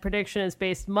 and that prediction is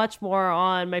based much more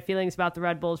on my feelings about the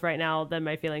Red Bulls right now than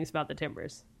my feelings about the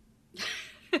Timbers.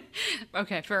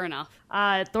 Okay, fair enough.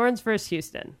 Thorns versus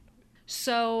Houston.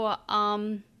 So,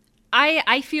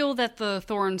 I feel that the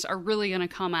Thorns are really going to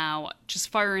come out just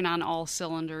firing on all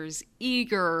cylinders,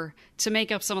 eager to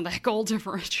make up some of that goal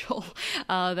differential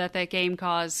that game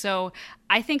caused. So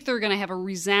I think they're going to have a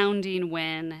resounding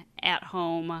win at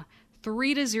home,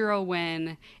 3-0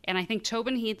 win, and I think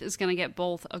Tobin Heath is going to get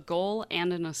both a goal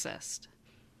and an assist.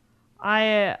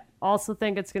 I also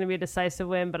think it's going to be a decisive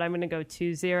win, but I'm going to go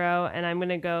 2-0, and I'm going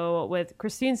to go with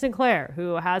Christine Sinclair,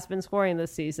 who has been scoring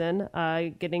this season,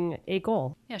 getting a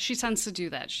goal. Yeah, she tends to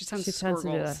do that. She tends to score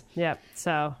goals. Yeah,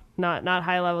 so not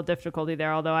high-level difficulty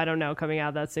there, although I don't know, coming out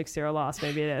of that 6-0 loss,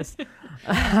 maybe it is.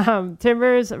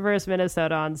 Timbers versus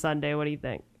Minnesota on Sunday. What do you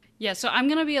think? Yeah, so I'm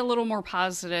going to be a little more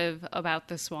positive about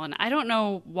this one. I don't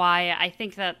know why. I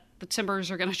think that the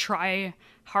Timbers are going to try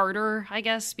harder, I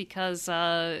guess, because,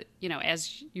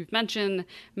 as you've mentioned,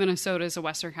 Minnesota is a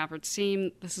Western Conference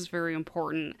team. This is very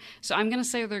important. So I'm going to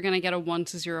say they're going to get a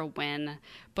 1-0 win,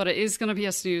 but it is going to be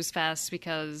a snooze fest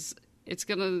because it's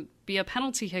going to be a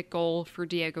penalty hit goal for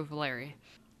Diego Valeri.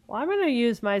 Well, I'm going to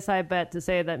use my side bet to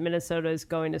say that Minnesota is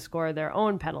going to score their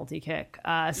own penalty kick.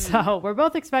 So we're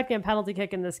both expecting a penalty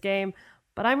kick in this game.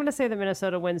 But I'm going to say that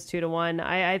Minnesota wins 2-1.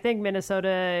 I think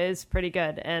Minnesota is pretty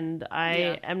good, and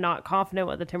I am not confident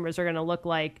what the Timbers are going to look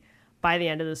like by the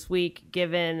end of this week,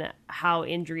 given how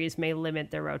injuries may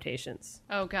limit their rotations.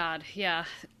 Oh, God, yeah.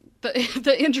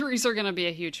 The injuries are going to be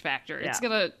a huge factor. Yeah. It's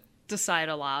going to decide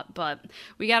a lot, but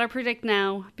we got to predict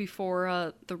now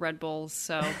before the Red Bulls,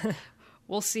 so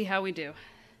we'll see how we do.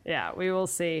 Yeah, we will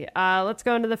see. Let's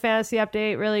go into the fantasy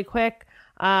update really quick.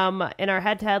 In our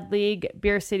head-to-head league,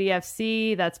 Beer City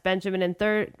FC, that's Benjamin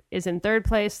is in third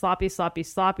place.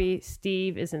 Sloppy.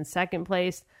 Steve is in second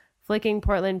place. Flicking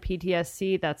Portland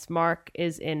PTSC, that's Mark,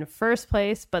 is in first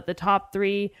place, but the top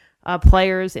 3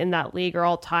 players in that league are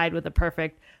all tied with a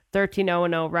perfect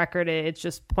 13-0-0 record. It's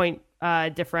just point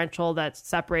differential that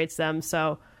separates them.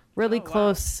 So really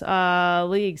close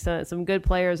league. So some good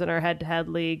players in our head-to-head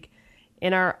league.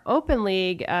 In our open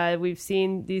league, we've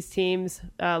seen these teams.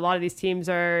 A lot of these teams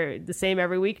are the same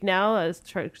every week now,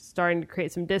 starting to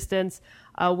create some distance.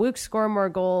 Wook score more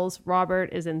goals. Robert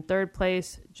is in third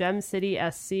place. Gem City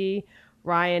SC,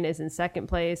 Ryan is in second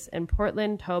place. And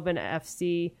Portland Tobin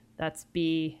FC, that's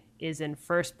B, is in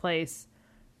first place.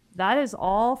 That is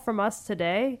all from us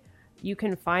today. You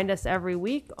can find us every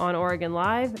week on Oregon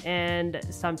Live and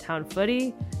Stumptown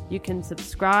Footy. You can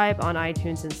subscribe on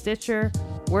iTunes and Stitcher.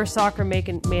 We're Soccer Made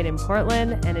in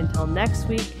Portland, and until next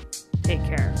week, take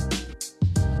care.